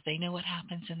processes, they know what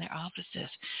happens in their offices,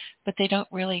 but they don't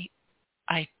really,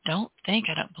 I don't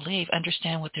believe,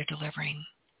 understand what they're delivering.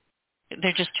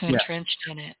 They're just too entrenched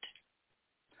in it.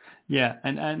 Yeah,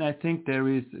 and I think there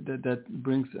is that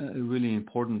brings a really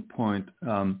important point,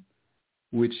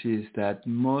 which is that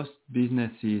most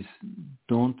businesses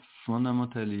don't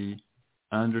fundamentally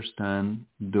understand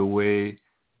the way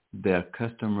their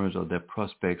customers or their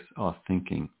prospects are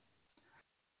thinking,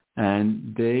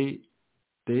 and they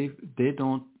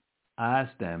don't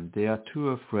ask them. They are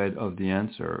too afraid of the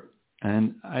answer,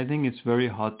 and I think it's very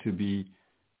hard to be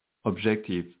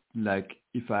objective. Like,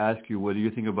 if I ask you, what do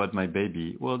you think about my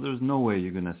baby? Well, there's no way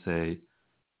you're gonna say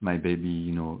my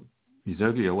baby, is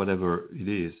ugly or whatever it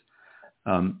is.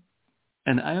 And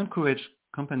I encourage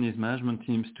companies, management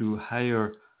teams to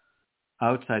hire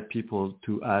outside people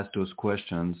to ask those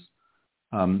questions,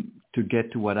 to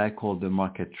get to what I call the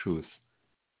market truth.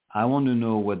 I want to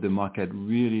know what the market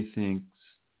really thinks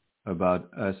about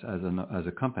us as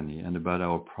a company and about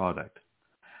our product.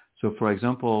 So, for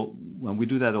example, when we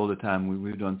do that all the time,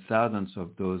 we've done thousands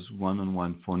of those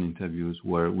one-on-one phone interviews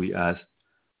where we ask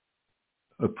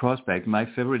a prospect. My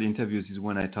favorite interviews is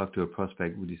when I talk to a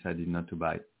prospect who decided not to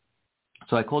buy.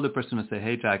 So I call the person and say,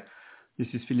 hey, Jack, this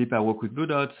is Philippe. I work with Blue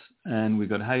Dots, and we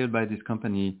got hired by this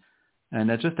company. And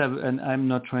I'm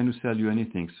not trying to sell you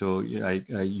anything. So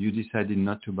you decided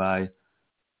not to buy.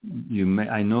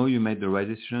 I know you made the right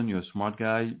decision. You're a smart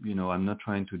guy. I'm not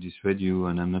trying to dissuade you,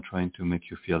 and I'm not trying to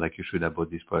make you feel like you should have bought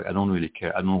this product. I don't really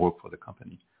care. I don't work for the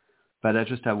company. But I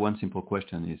just have one simple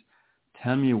question is,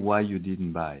 tell me why you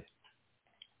didn't buy.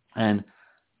 And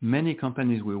many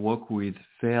companies we work with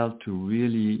fail to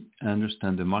really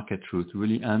understand the market truth,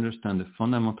 really understand the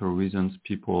fundamental reasons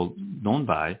people don't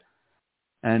buy.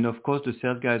 And of course, the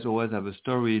sales guys always have a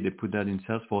story. They put that in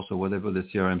Salesforce or whatever the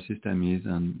CRM system is,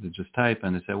 and they just type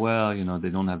and they say, well, they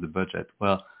don't have the budget.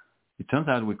 Well, it turns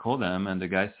out we called them and the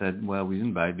guy said, well, we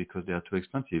didn't buy because they are too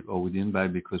expensive, or we didn't buy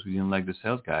because we didn't like the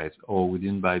sales guys, or we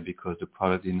didn't buy because the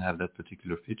product didn't have that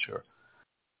particular feature.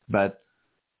 But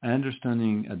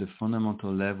understanding at the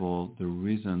fundamental level the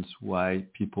reasons why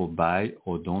people buy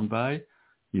or don't buy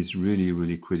is really,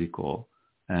 really critical.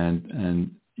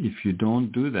 And if you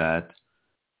don't do that,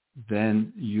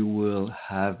 then you will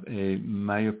have a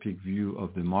myopic view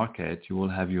of the market. You will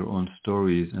have your own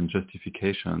stories and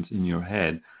justifications in your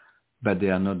head, but they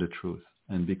are not the truth.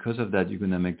 And because of that, you're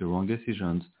going to make the wrong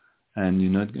decisions, and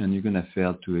you're going to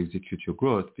fail to execute your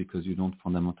growth because you don't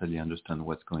fundamentally understand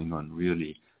what's going on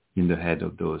really in the head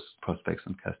of those prospects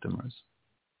and customers.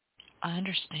 I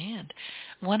understand.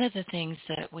 One of the things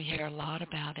that we hear a lot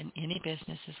about in any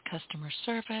business is customer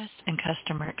service and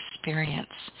customer experience.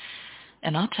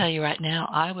 And I'll tell you right now,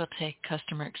 I will take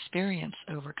customer experience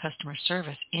over customer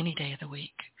service any day of the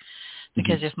week.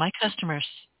 Because if my customer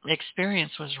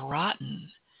experience was rotten,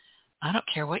 I don't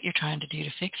care what you're trying to do to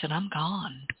fix it, I'm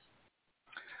gone.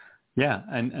 Yeah,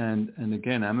 and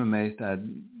again, I'm amazed at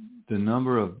the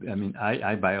number of,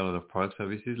 I buy a lot of product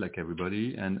services like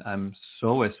everybody, and I'm so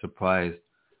always surprised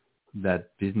that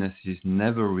businesses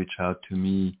never reach out to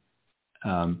me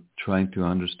trying to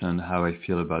understand how I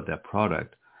feel about their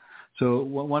product. So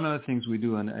one of the things we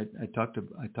do, and I talked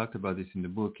about this in the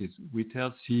book, is we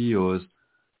tell CEOs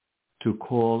to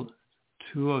call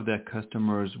 2 of their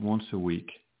customers once a week.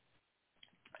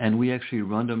 And we actually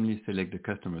randomly select the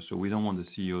customers. So we don't want the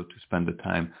CEO to spend the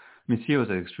time. CEOs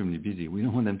are extremely busy. We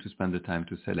don't want them to spend the time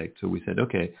to select. So we said,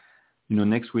 okay,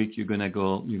 next week you're going to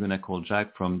call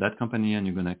Jack from that company, and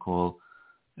you're going to call,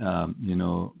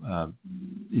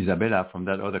 Isabella from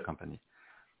that other company.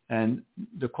 And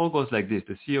the call goes like this.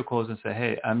 The CEO calls and says,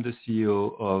 hey, I'm the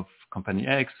CEO of company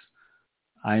X.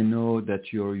 I know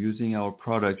that you're using our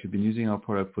product. You've been using our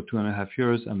product for 2.5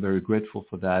 years. I'm very grateful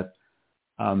for that.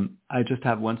 I just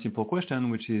have one simple question,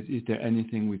 which is there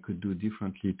anything we could do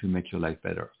differently to make your life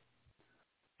better?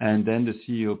 And then the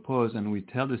CEO pauses, and we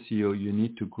tell the CEO, you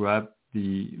need to grab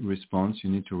the response. You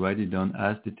need to write it down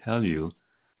as they tell you.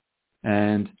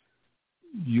 And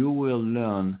you will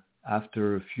learn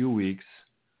after a few weeks,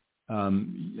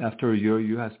 after a year,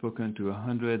 you have spoken to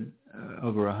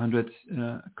over 100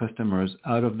 customers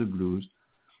out of the blues,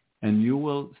 and you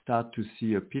will start to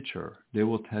see a picture. They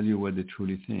will tell you what they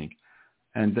truly think.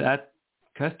 And that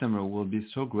customer will be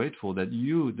so grateful that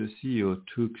you, the CEO,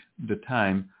 took the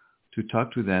time to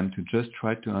talk to them, to just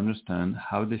try to understand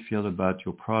how they feel about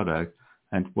your product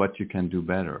and what you can do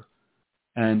better.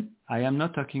 And I am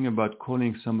not talking about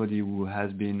calling somebody who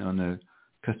has been on a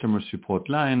customer support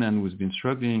line and who's been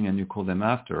struggling and you call them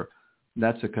after.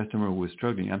 That's a customer who is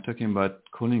struggling. I'm talking about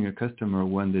calling a customer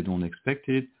when they don't expect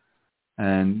it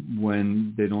and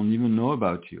when they don't even know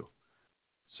about you.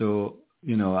 So,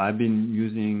 I've been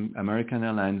using American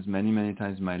Airlines many, many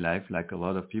times in my life, like a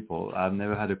lot of people. I've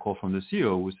never had a call from the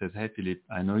CEO who says, hey, Philippe,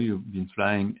 I know you've been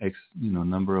flying X,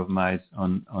 number of miles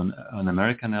on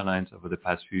American Airlines over the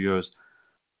past few years.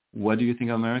 What do you think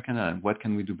of American Airlines? What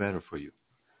can we do better for you?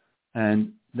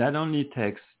 And that only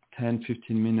takes 10,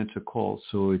 15 minutes a call.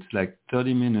 So it's like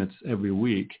 30 minutes every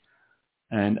week.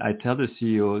 And I tell the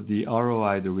CEO the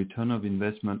ROI, the return of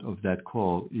investment of that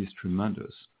call is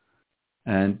tremendous.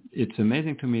 And it's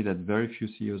amazing to me that very few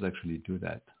CEOs actually do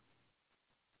that.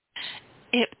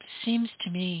 It seems to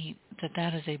me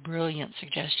that is a brilliant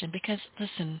suggestion because,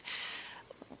 listen,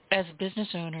 as business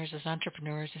owners, as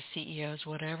entrepreneurs, as CEOs,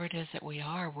 whatever it is that we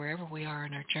are, wherever we are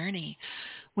in our journey,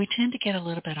 we tend to get a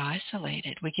little bit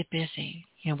isolated. We get busy.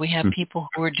 We have people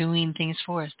who are doing things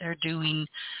for us. They're doing,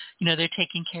 they're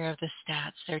taking care of the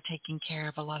stats. They're taking care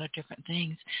of a lot of different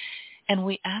things. And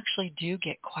we actually do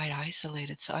get quite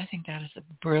isolated. So I think that is a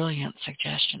brilliant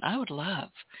suggestion. I would love,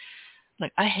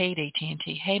 I hate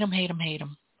AT&T. Hate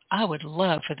them. I would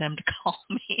love for them to call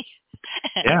me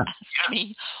and ask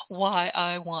me why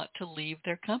I want to leave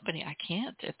their company. I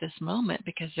can't at this moment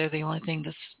because they're the only thing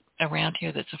that's around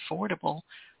here that's affordable,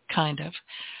 kind of.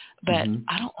 But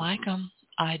I don't like them.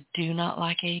 I do not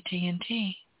like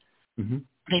AT&T. Mm-hmm.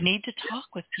 They need to talk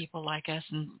with people like us,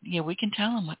 and we can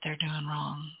tell them what they're doing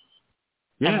wrong.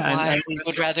 Yeah, and why we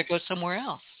would rather go somewhere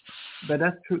else. But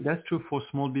that's true. That's true for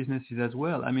small businesses as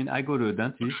well. I go to a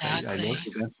dentist. Exactly. I love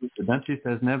the dentist. The dentist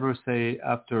has never say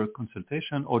after a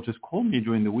consultation or just call me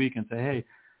during the week and say, hey,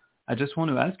 I just want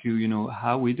to ask you,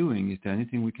 how are we doing? Is there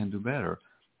anything we can do better?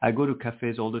 I go to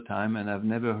cafes all the time, and I've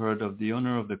never heard of the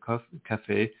owner of the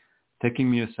cafe taking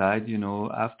me aside,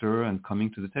 after and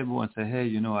coming to the table and say,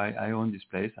 hey, I own this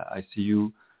place. I see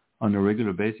you on a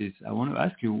regular basis. I want to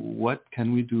ask you, what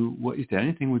can we do? Is there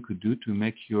anything we could do to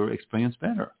make your experience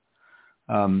better?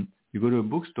 You go to a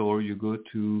bookstore, you go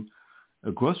to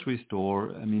a grocery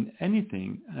store,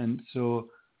 anything. And so,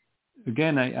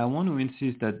 again, I want to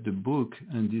insist that the book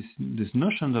and this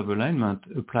notion of alignment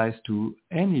applies to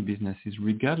any businesses,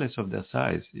 regardless of their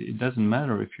size. It doesn't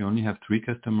matter if you only have 3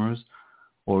 customers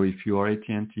or if you are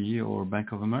AT&T or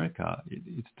Bank of America.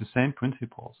 It's the same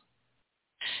principles.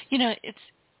 It's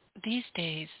these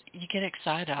days, you get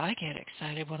excited. I get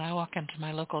excited when I walk into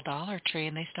my local Dollar Tree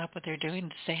and they stop what they're doing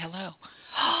to say hello.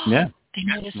 Yeah. They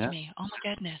notice me. Oh, my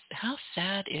goodness. How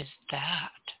sad is that?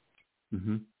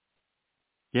 Mm-hmm.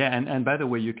 Yeah, and by the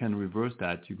way, you can reverse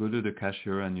that. You go to the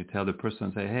cashier and you tell the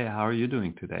person, say, hey, how are you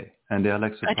doing today? And they're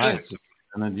like I do. surprised.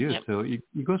 They're not used. Yep. So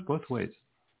it goes both ways.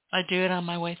 I do it on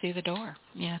my way through the door.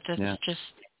 Yeah, that's Yeah. just,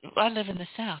 I live in the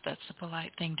South. That's the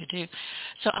polite thing to do.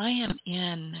 So I'm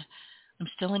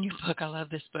still in your book. I love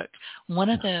this book. One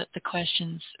of the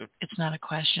questions, it's not a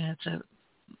question, it's a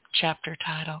chapter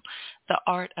title, The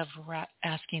Art of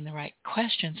Asking the Right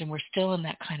Questions, and we're still in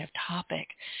that kind of topic.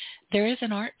 There is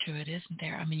an art to it, isn't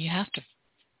there? I mean, you have to,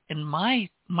 in my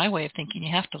way of thinking,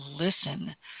 you have to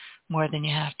listen more than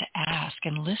you have to ask.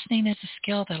 And listening is a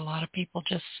skill that a lot of people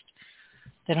just,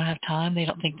 they don't have time. They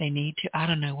don't think they need to. I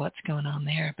don't know what's going on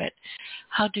there, but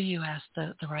how do you ask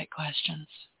the right questions?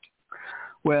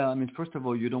 Well, I mean, first of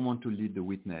all, you don't want to lead the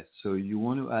witness. So you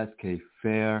want to ask a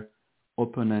fair,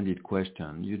 open-ended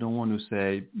question. You don't want to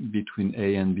say between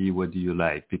A and B, what do you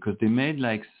like? Because they may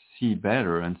like C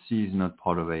better, and C is not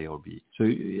part of A or B. So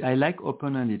I like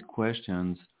open-ended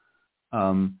questions.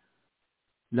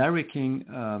 Larry King,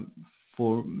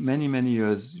 for many, many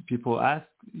years, people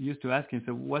used to ask him,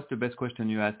 so what's the best question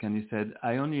you ask? And he said,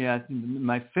 I only ask,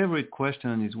 my favorite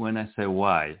question is when I say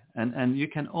why. And you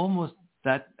can almost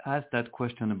ask that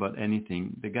question about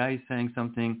anything. The guy is saying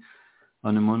something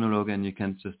on a monologue and you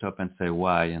can just stop and say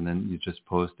why, and then you just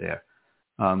pause there.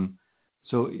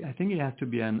 So I think it has to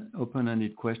be an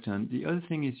open-ended question. The other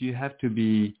thing is you have to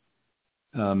be,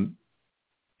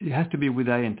 it has to be with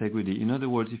high integrity. In other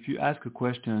words, if you ask a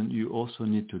question, you also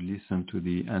need to listen to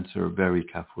the answer very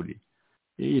carefully.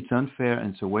 It's unfair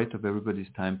and it's a waste of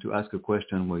everybody's time to ask a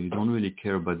question where you don't really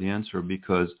care about the answer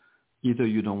because either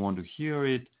you don't want to hear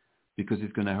it because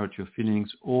it's going to hurt your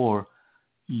feelings, or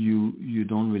you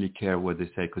don't really care what they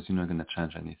say because you're not going to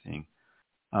change anything.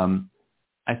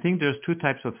 I think there's two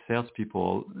types of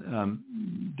salespeople.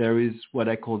 There is what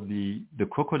I call the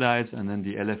crocodiles and then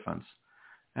the elephants.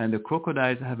 And the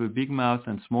crocodiles have a big mouth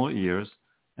and small ears,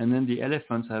 and then the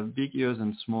elephants have big ears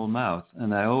and small mouths.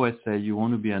 And I always say you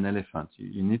want to be an elephant.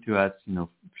 You need to ask, a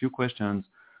few questions.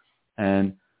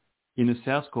 And in a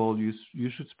sales call, you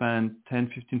should spend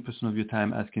 10-15% of your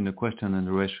time asking the question, and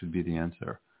the rest should be the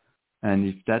answer. And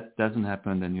if that doesn't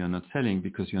happen, then you're not selling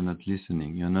because you're not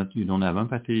listening. You don't have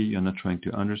empathy. You're not trying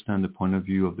to understand the point of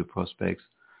view of the prospects.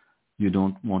 You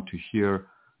don't want to hear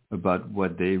about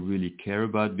what they really care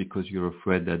about because you're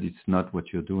afraid that it's not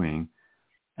what you're doing.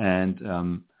 And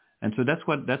so that's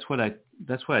what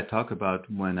I talk about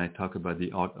when I talk about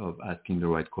the art of asking the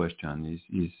right question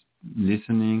is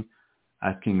listening,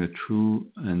 asking a true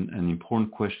and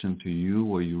important question to you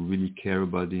where you really care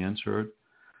about the answer,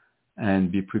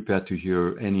 and be prepared to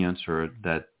hear any answer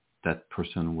that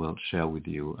person will share with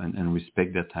you, and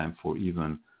respect their time for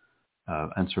even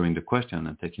answering the question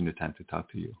and taking the time to talk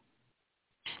to you.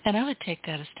 And I would take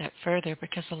that a step further,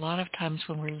 because a lot of times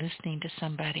when we're listening to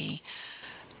somebody,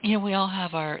 we all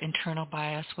have our internal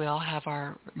bias. We all have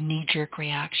our knee-jerk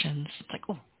reactions. It's like,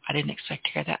 oh, I didn't expect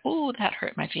to hear that. Oh, that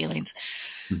hurt my feelings.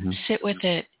 Mm-hmm. Sit with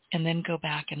it and then go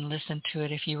back and listen to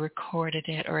it if you recorded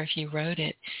it or if you wrote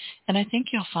it. And I think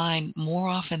you'll find more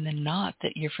often than not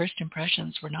that your first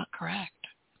impressions were not correct.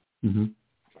 Mm-hmm.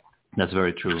 That's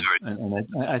very true. And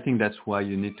I think that's why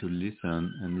you need to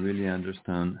listen and really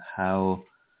understand how,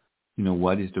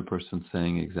 what is the person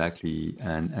saying exactly,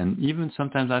 and even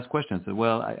sometimes ask questions.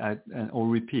 Well, or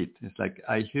repeat. It's like,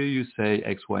 I hear you say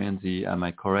X, Y, and Z. Am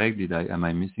I correct? Am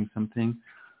I missing something?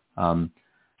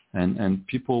 And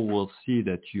people will see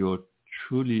that you're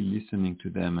truly listening to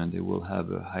them, and they will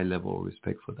have a high level of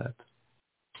respect for that.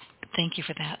 Thank you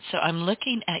for that. So I'm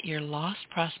looking at your Lost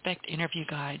Prospect Interview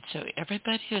Guide. So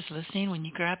everybody who is listening, when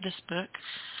you grab this book,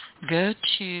 go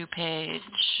to page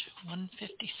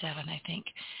 157, I think,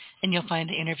 and you'll find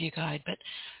the interview guide. But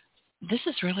this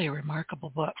is really a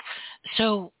remarkable book.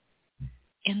 So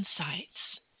insights,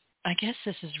 I guess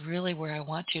this is really where I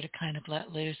want you to kind of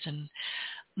let loose. And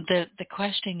the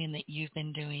questioning that you've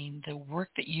been doing, the work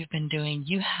that you've been doing,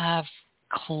 you have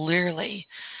clearly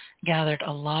gathered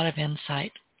a lot of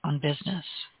insight on business.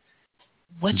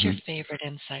 What's mm-hmm. your favorite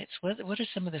insights? What are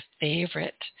some of the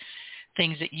favorite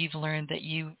things that you've learned that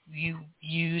you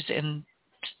use and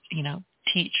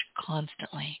teach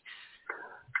constantly?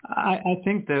 I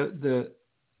think the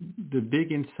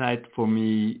big insight for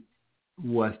me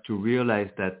was to realize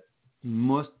that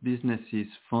most businesses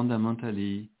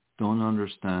fundamentally don't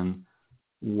understand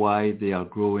why they are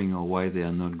growing or why they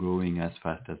are not growing as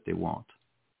fast as they want.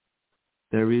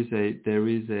 There is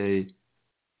a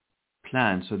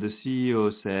plan. So the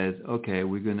CEO says, okay,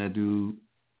 we're going to do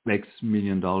X $1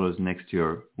 million next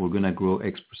year. We're going to grow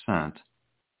X%.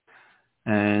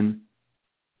 And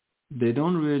they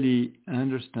don't really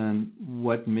understand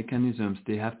what mechanisms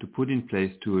they have to put in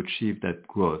place to achieve that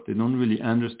growth. They don't really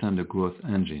understand the growth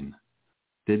engine.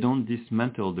 They don't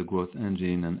dismantle the growth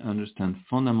engine and understand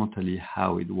fundamentally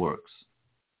how it works.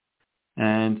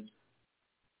 And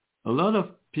a lot of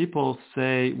people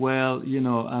say, well,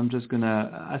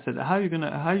 I said, how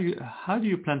do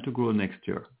you plan to grow next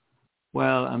year?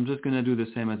 Well, I'm just going to do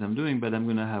the same as I'm doing, but I'm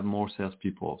going to have more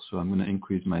salespeople. So I'm going to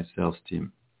increase my sales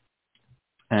team.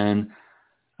 And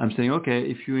I'm saying, okay,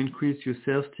 if you increase your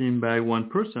sales team by one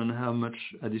person, how much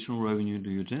additional revenue do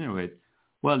you generate?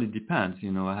 Well, it depends.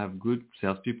 I have good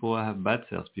salespeople. I have bad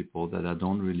salespeople that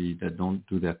don't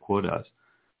do their quotas.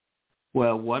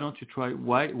 Well, why don't you try?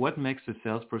 What makes a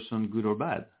salesperson good or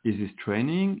bad? Is this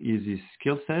training? Is this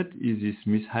skill set? Is this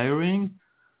mishiring?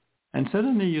 And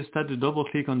suddenly you start to double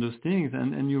click on those things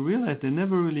and you realize they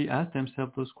never really ask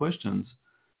themselves those questions.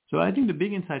 So I think the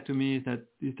big insight to me is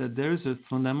that there is a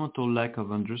fundamental lack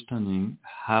of understanding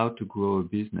how to grow a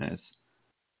business.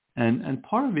 And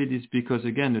part of it is because,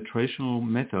 again, the traditional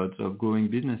methods of growing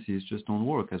businesses just don't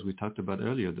work. As we talked about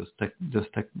earlier,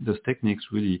 those techniques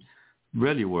really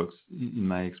rarely works in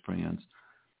my experience.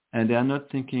 And they are not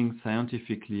thinking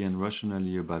scientifically and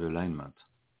rationally about alignment.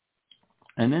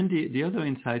 And then the other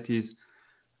insight is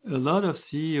a lot of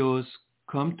CEOs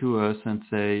come to us and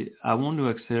say, I want to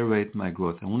accelerate my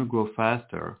growth. I want to grow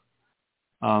faster.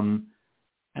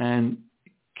 And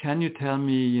can you tell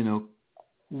me,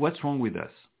 what's wrong with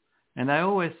us? And I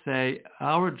always say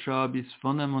our job is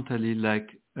fundamentally like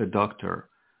a doctor.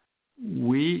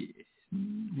 We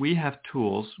have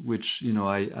tools, which,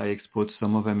 I expose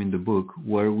some of them in the book,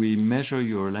 where we measure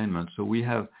your alignment. So we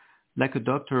have, like a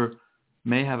doctor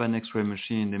may have an X-ray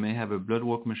machine, they may have a blood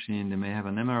work machine, they may have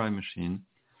an MRI machine,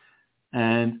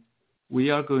 and we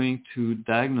are going to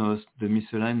diagnose the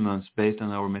misalignments based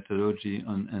on our methodology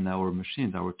and our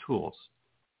machines, our tools.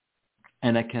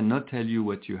 And I cannot tell you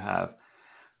what you have,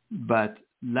 but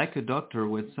like a doctor,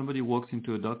 when somebody walks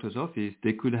into a doctor's office,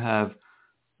 they could have,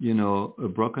 a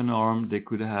broken arm, they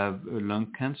could have a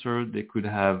lung cancer, they could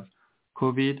have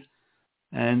COVID.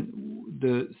 And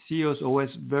the CEOs always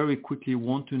very quickly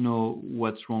want to know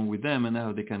what's wrong with them and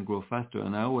how they can grow faster.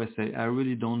 And I always say, I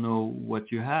really don't know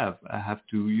what you have. I have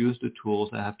to use the tools.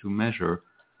 I have to measure.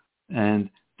 And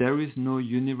there is no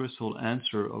universal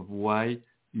answer of why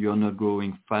you're not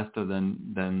growing faster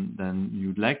than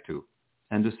you'd like to.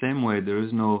 And the same way, there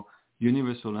is no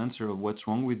universal answer of what's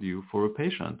wrong with you for a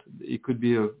patient. It could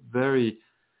be a very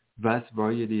vast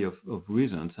variety of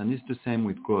reasons. And it's the same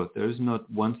with growth. There is not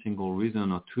one single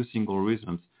reason or two single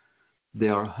reasons.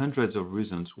 There are hundreds of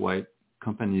reasons why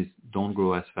companies don't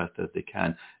grow as fast as they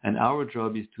can. And our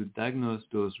job is to diagnose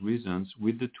those reasons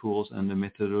with the tools and the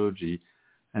methodology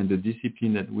and the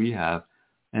discipline that we have,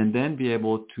 and then be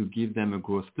able to give them a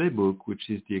growth playbook, which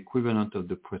is the equivalent of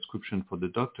the prescription for the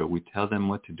doctor. We tell them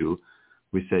what to do.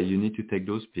 We say, you need to take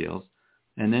those pills.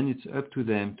 And then it's up to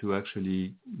them to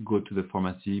actually go to the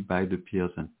pharmacy, buy the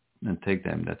pills, and take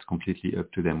them. That's completely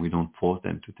up to them. We don't force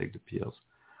them to take the pills.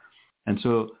 And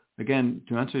so, again,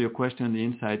 to answer your question, the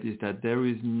insight is that there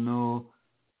is no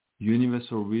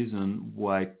universal reason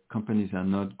why companies are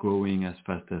not growing as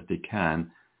fast as they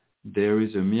can. There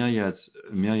is a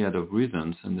myriad of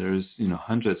reasons, and there is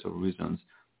hundreds of reasons.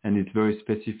 And it's very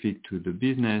specific to the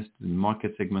business, to the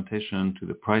market segmentation, to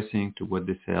the pricing, to what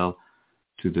they sell,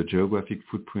 to the geographic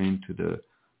footprint, to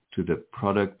the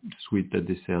product suite that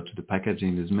they sell, to the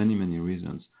packaging. There's many, many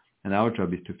reasons. And our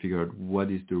job is to figure out what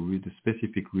is the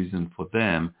specific reason for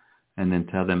them, and then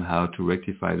tell them how to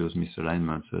rectify those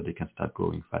misalignments so they can start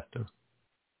growing faster.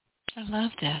 I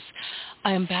love this.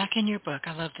 I am back in your book.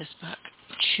 I love this book.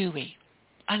 Chewy.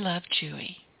 I love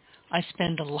Chewy. I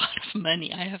spend a lot of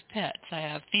money. I have pets. I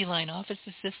have feline office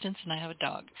assistants, and I have a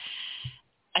dog.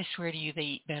 I swear to you, they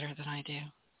eat better than I do.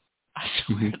 I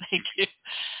swear they do.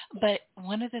 But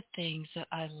one of the things that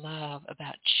I love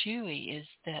about Chewy is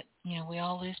that, we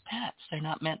all lose pets. They're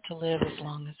not meant to live as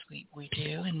long as we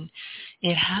do. And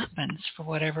it happens for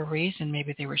whatever reason.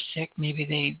 Maybe they were sick. Maybe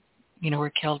they, were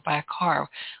killed by a car.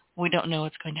 We don't know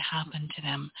what's going to happen to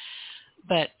them.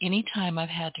 But anytime I've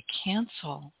had to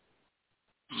cancel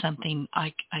something,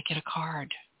 I get a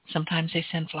card. Sometimes they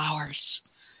send flowers.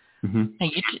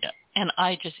 And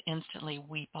I just instantly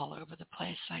weep all over the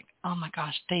place. Like, oh my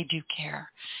gosh, they do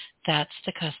care. That's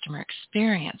the customer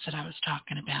experience that I was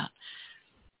talking about.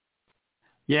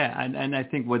 Yeah, and I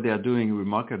think what they are doing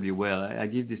remarkably well. I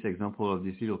give this example of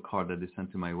this little card that they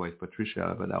sent to my wife, Patricia,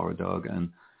 about our dog.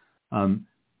 And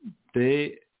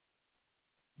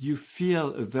you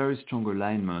feel a very strong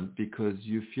alignment because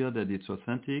you feel that it's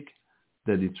authentic,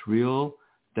 that it's real,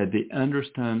 that they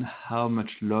understand how much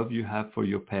love you have for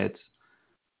your pets,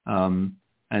 and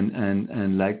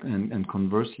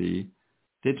conversely,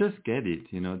 they just get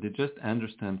it. They just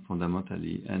understand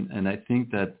fundamentally, and I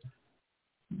think that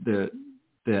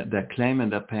their claim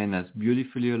and their pain is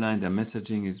beautifully aligned. Their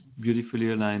messaging is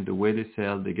beautifully aligned. The way they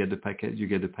sell, they get the package. You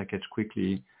get the package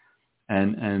quickly,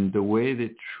 and the way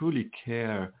they truly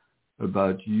care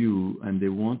about you, and they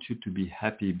want you to be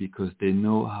happy because they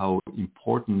know how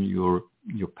important your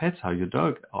pets are, your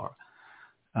dog are.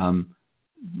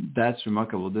 That's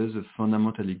remarkable. There's a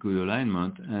fundamentally good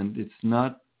alignment, and it's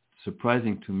not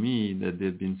surprising to me that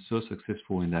they've been so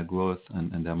successful in their growth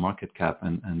and their market cap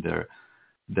and their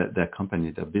company,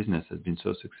 their business has been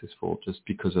so successful just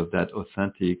because of that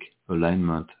authentic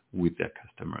alignment with their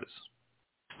customers.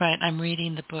 Right. I'm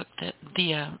reading the book,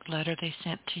 the letter they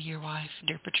sent to your wife,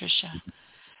 dear Patricia.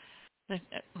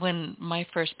 When my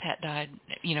first pet died,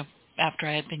 after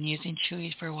I had been using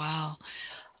Chewy for a while,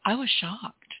 I was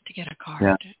shocked to get a card.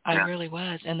 Yeah. I really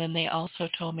was. And then they also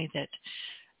told me that,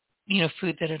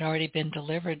 food that had already been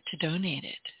delivered to donate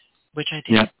it, which I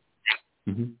did. Yeah.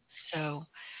 Mm-hmm. So,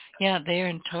 yeah, they're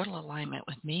in total alignment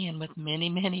with me and with many,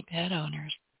 many pet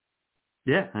owners.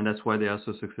 Yeah, and that's why they are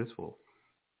so successful.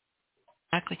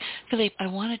 Exactly. Philippe, I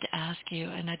wanted to ask you,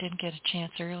 and I didn't get a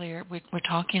chance earlier, we're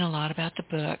talking a lot about the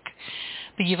book,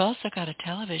 but you've also got a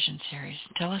television series.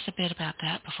 Tell us a bit about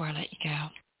that before I let you go.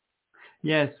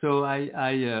 Yeah, so I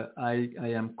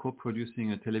am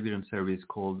co-producing a television series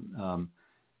called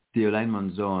The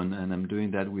Alignment Zone, and I'm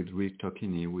doing that with Rick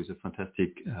Tocchini, who is a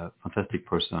fantastic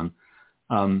person.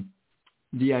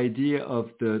 The idea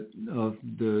of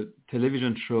the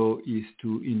television show is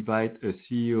to invite a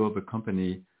CEO of a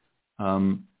company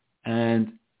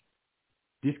and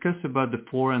discuss about the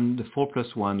 4+1,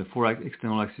 the 4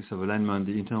 external axis of alignment,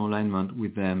 the internal alignment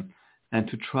with them, and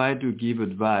to try to give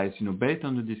advice, based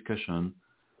on the discussion,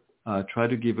 try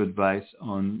to give advice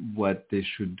on what they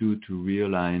should do to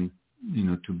realign,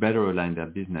 to better align their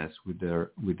business with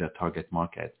their target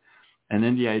market. And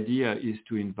then the idea is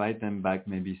to invite them back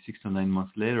maybe 6 to 9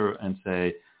 months later and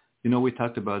say, we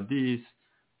talked about this,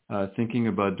 thinking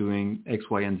about doing X,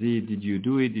 Y, and Z. Did you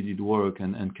do it? Did it work?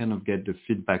 And kind of get the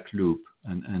feedback loop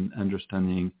and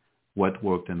understanding what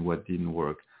worked and what didn't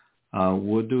work.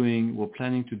 We're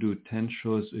planning to do 10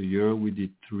 shows a year. We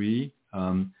did 3.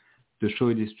 The show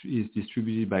is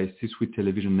distributed by C-Suite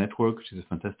Television Network, which is a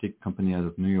fantastic company out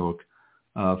of New York,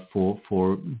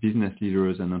 for business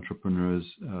leaders and entrepreneurs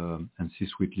and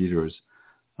C-suite leaders.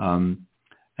 And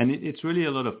it's really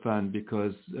a lot of fun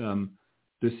because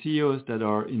the CEOs that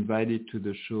are invited to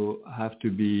the show have to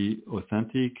be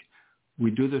authentic. We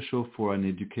do the show for an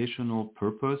educational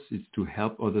purpose. It's to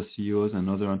help other CEOs and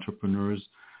other entrepreneurs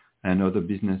and other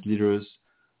business leaders.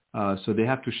 So they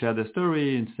have to share their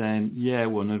story and saying, yeah,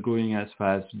 we're not growing as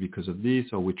fast because of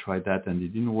this, or we tried that and it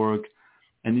didn't work.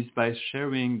 And it's by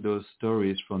sharing those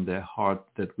stories from their heart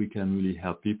that we can really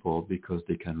help people because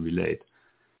they can relate.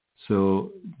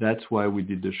 So that's why we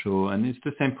did the show. And it's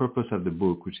the same purpose of the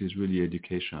book, which is really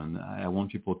education. I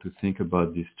want people to think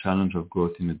about this challenge of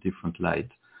growth in a different light.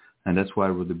 And that's why I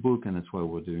wrote the book, and that's why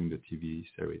we're doing the TV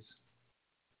series.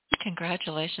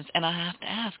 Congratulations. And I have to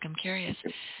ask, I'm curious,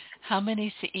 how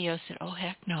many CEOs said, oh,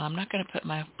 heck no, I'm not going to put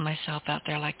myself out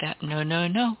there like that. No, no,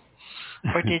 no.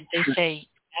 Or did they say,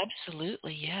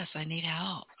 absolutely, yes, I need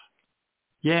help?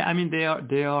 Yeah, I mean, they are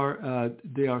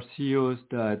CEOs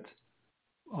that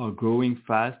are growing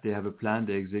fast. They have a plan.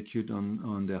 They execute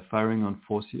on their firing on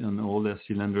all their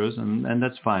cylinders, and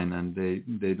that's fine. And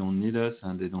they don't need us,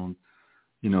 and they don't,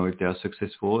 if they are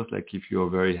successful, it's like if you are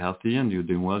very healthy and you're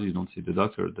doing well, you don't see the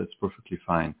doctor. That's perfectly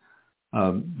fine.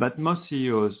 But most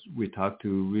CEOs we talk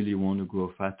to really want to grow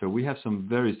faster. We have some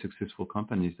very successful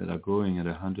companies that are growing at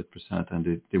 100%,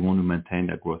 and they want to maintain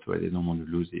that growth rate. They don't want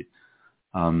to lose it.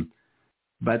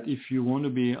 But if you want to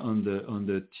be on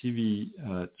the TV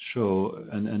show,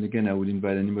 and again, I would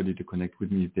invite anybody to connect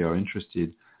with me if they are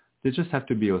interested. They just have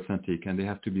to be authentic, and they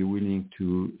have to be willing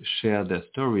to share their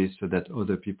stories so that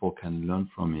other people can learn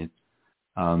from it,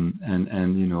 and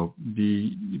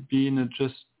be in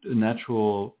just a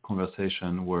natural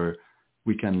conversation where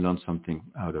we can learn something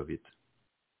out of it.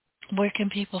 Where can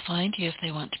people find you if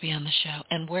they want to be on the show,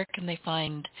 and where can they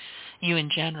find you in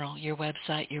general, your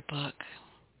website, your book?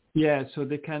 Yeah, so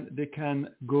they can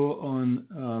go on.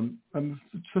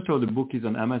 First of all, the book is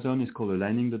on Amazon. It's called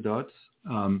Aligning the Dots.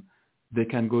 They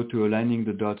can go to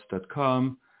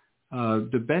aligningthedots.com.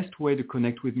 The best way to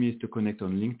connect with me is to connect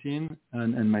on LinkedIn,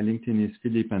 and my LinkedIn is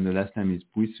Philippe, and the last name is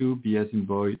Bouissou, B as in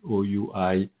boy,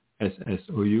 O-U-I-S-S-O-U.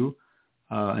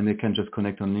 and they can just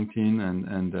connect on LinkedIn,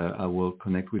 and I will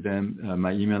connect with them.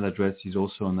 My email address is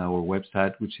also on our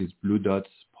website, which is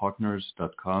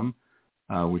bluedotspartners.com,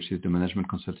 which is the management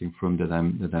consulting firm that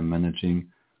I'm managing.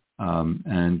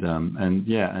 And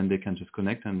they can just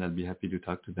connect, and I'll be happy to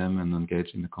talk to them and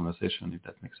engage in the conversation, if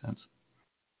that makes sense.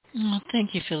 Well,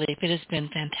 thank you, Philippe. It has been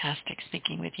fantastic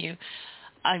speaking with you.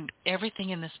 Everything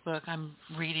in this book I'm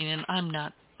reading, and I'm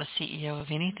not a CEO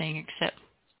of anything except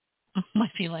my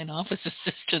feline office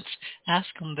assistants. Ask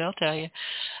them, they'll tell you.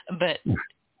 But,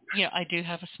 I do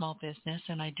have a small business,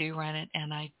 and I do run it,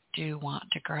 and I do want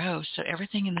to grow. So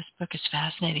everything in this book is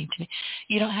fascinating to me.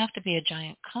 You don't have to be a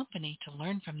giant company to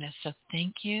learn from this. So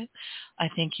thank you. I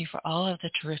thank you for all of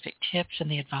the terrific tips and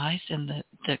the advice and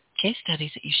the case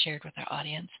studies that you shared with our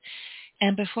audience.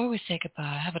 And before we say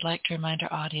goodbye, I would like to remind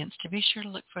our audience to be sure to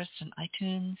look for us on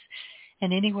iTunes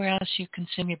and anywhere else you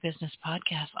consume your business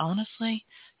podcast. Honestly,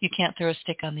 you can't throw a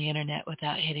stick on the internet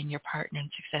without hitting your Partner in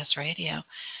Success Radio.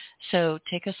 So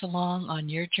take us along on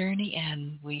your journey,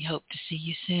 and we hope to see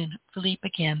you soon. Philippe,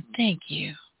 again, thank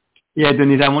you. Yeah,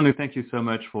 Denise, I want to thank you so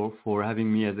much for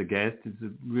having me as a guest. It's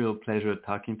a real pleasure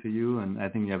talking to you, and I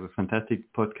think you have a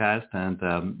fantastic podcast, and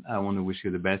I want to wish you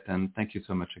the best, and thank you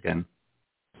so much again.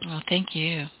 Well, thank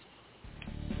you.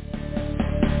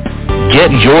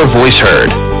 Get your voice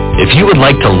heard. If you would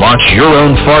like to launch your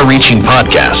own far-reaching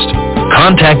podcast,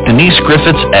 contact Denise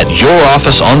Griffiths at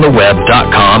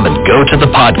yourofficeontheweb.com and go to the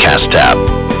podcast tab.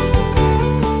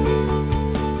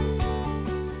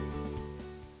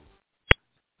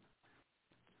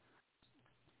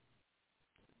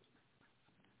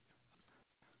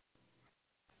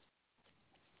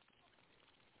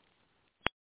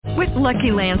 With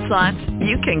Lucky Land Slots,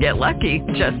 you can get lucky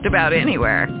just about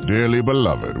anywhere. Dearly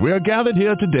beloved, we are gathered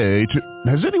here today to...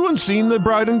 Has anyone seen the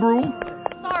bride and groom?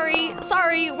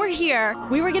 Sorry, we're here.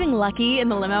 We were getting lucky in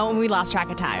the limo and we lost track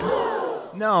of time.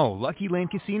 No, Lucky Land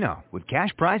Casino, with cash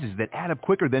prizes that add up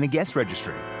quicker than a guest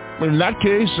registry. In that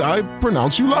case, I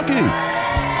pronounce you lucky.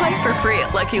 Play for free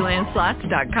at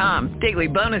LuckyLandSlots.com. Daily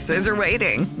bonuses are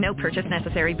waiting. No purchase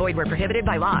necessary. Void where prohibited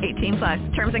by law.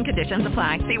 18+. Terms and conditions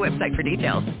apply. See website for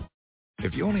details.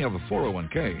 If you only have a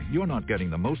 401k, you're not getting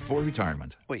the most for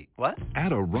retirement. Wait, what?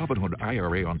 Add a Robinhood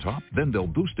IRA on top, then they'll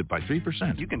boost it by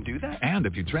 3%. You can do that? And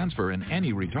if you transfer in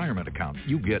any retirement account,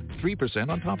 you get 3%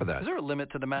 on top of that. Is there a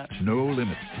limit to the match? No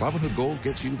limit. Robinhood Gold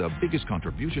gets you the biggest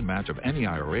contribution match of any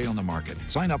IRA on the market.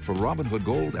 Sign up for Robinhood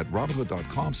Gold at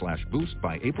Robinhood.com/boost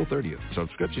by April 30th.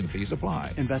 Subscription fees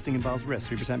apply. Investing involves risk.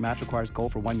 3% match requires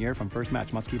gold for 1 year from first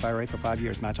match. Must keep IRA for 5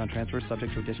 years. Match on transfers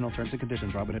subject to additional terms and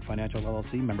conditions. Robinhood Financial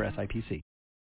LLC. Member SIPC.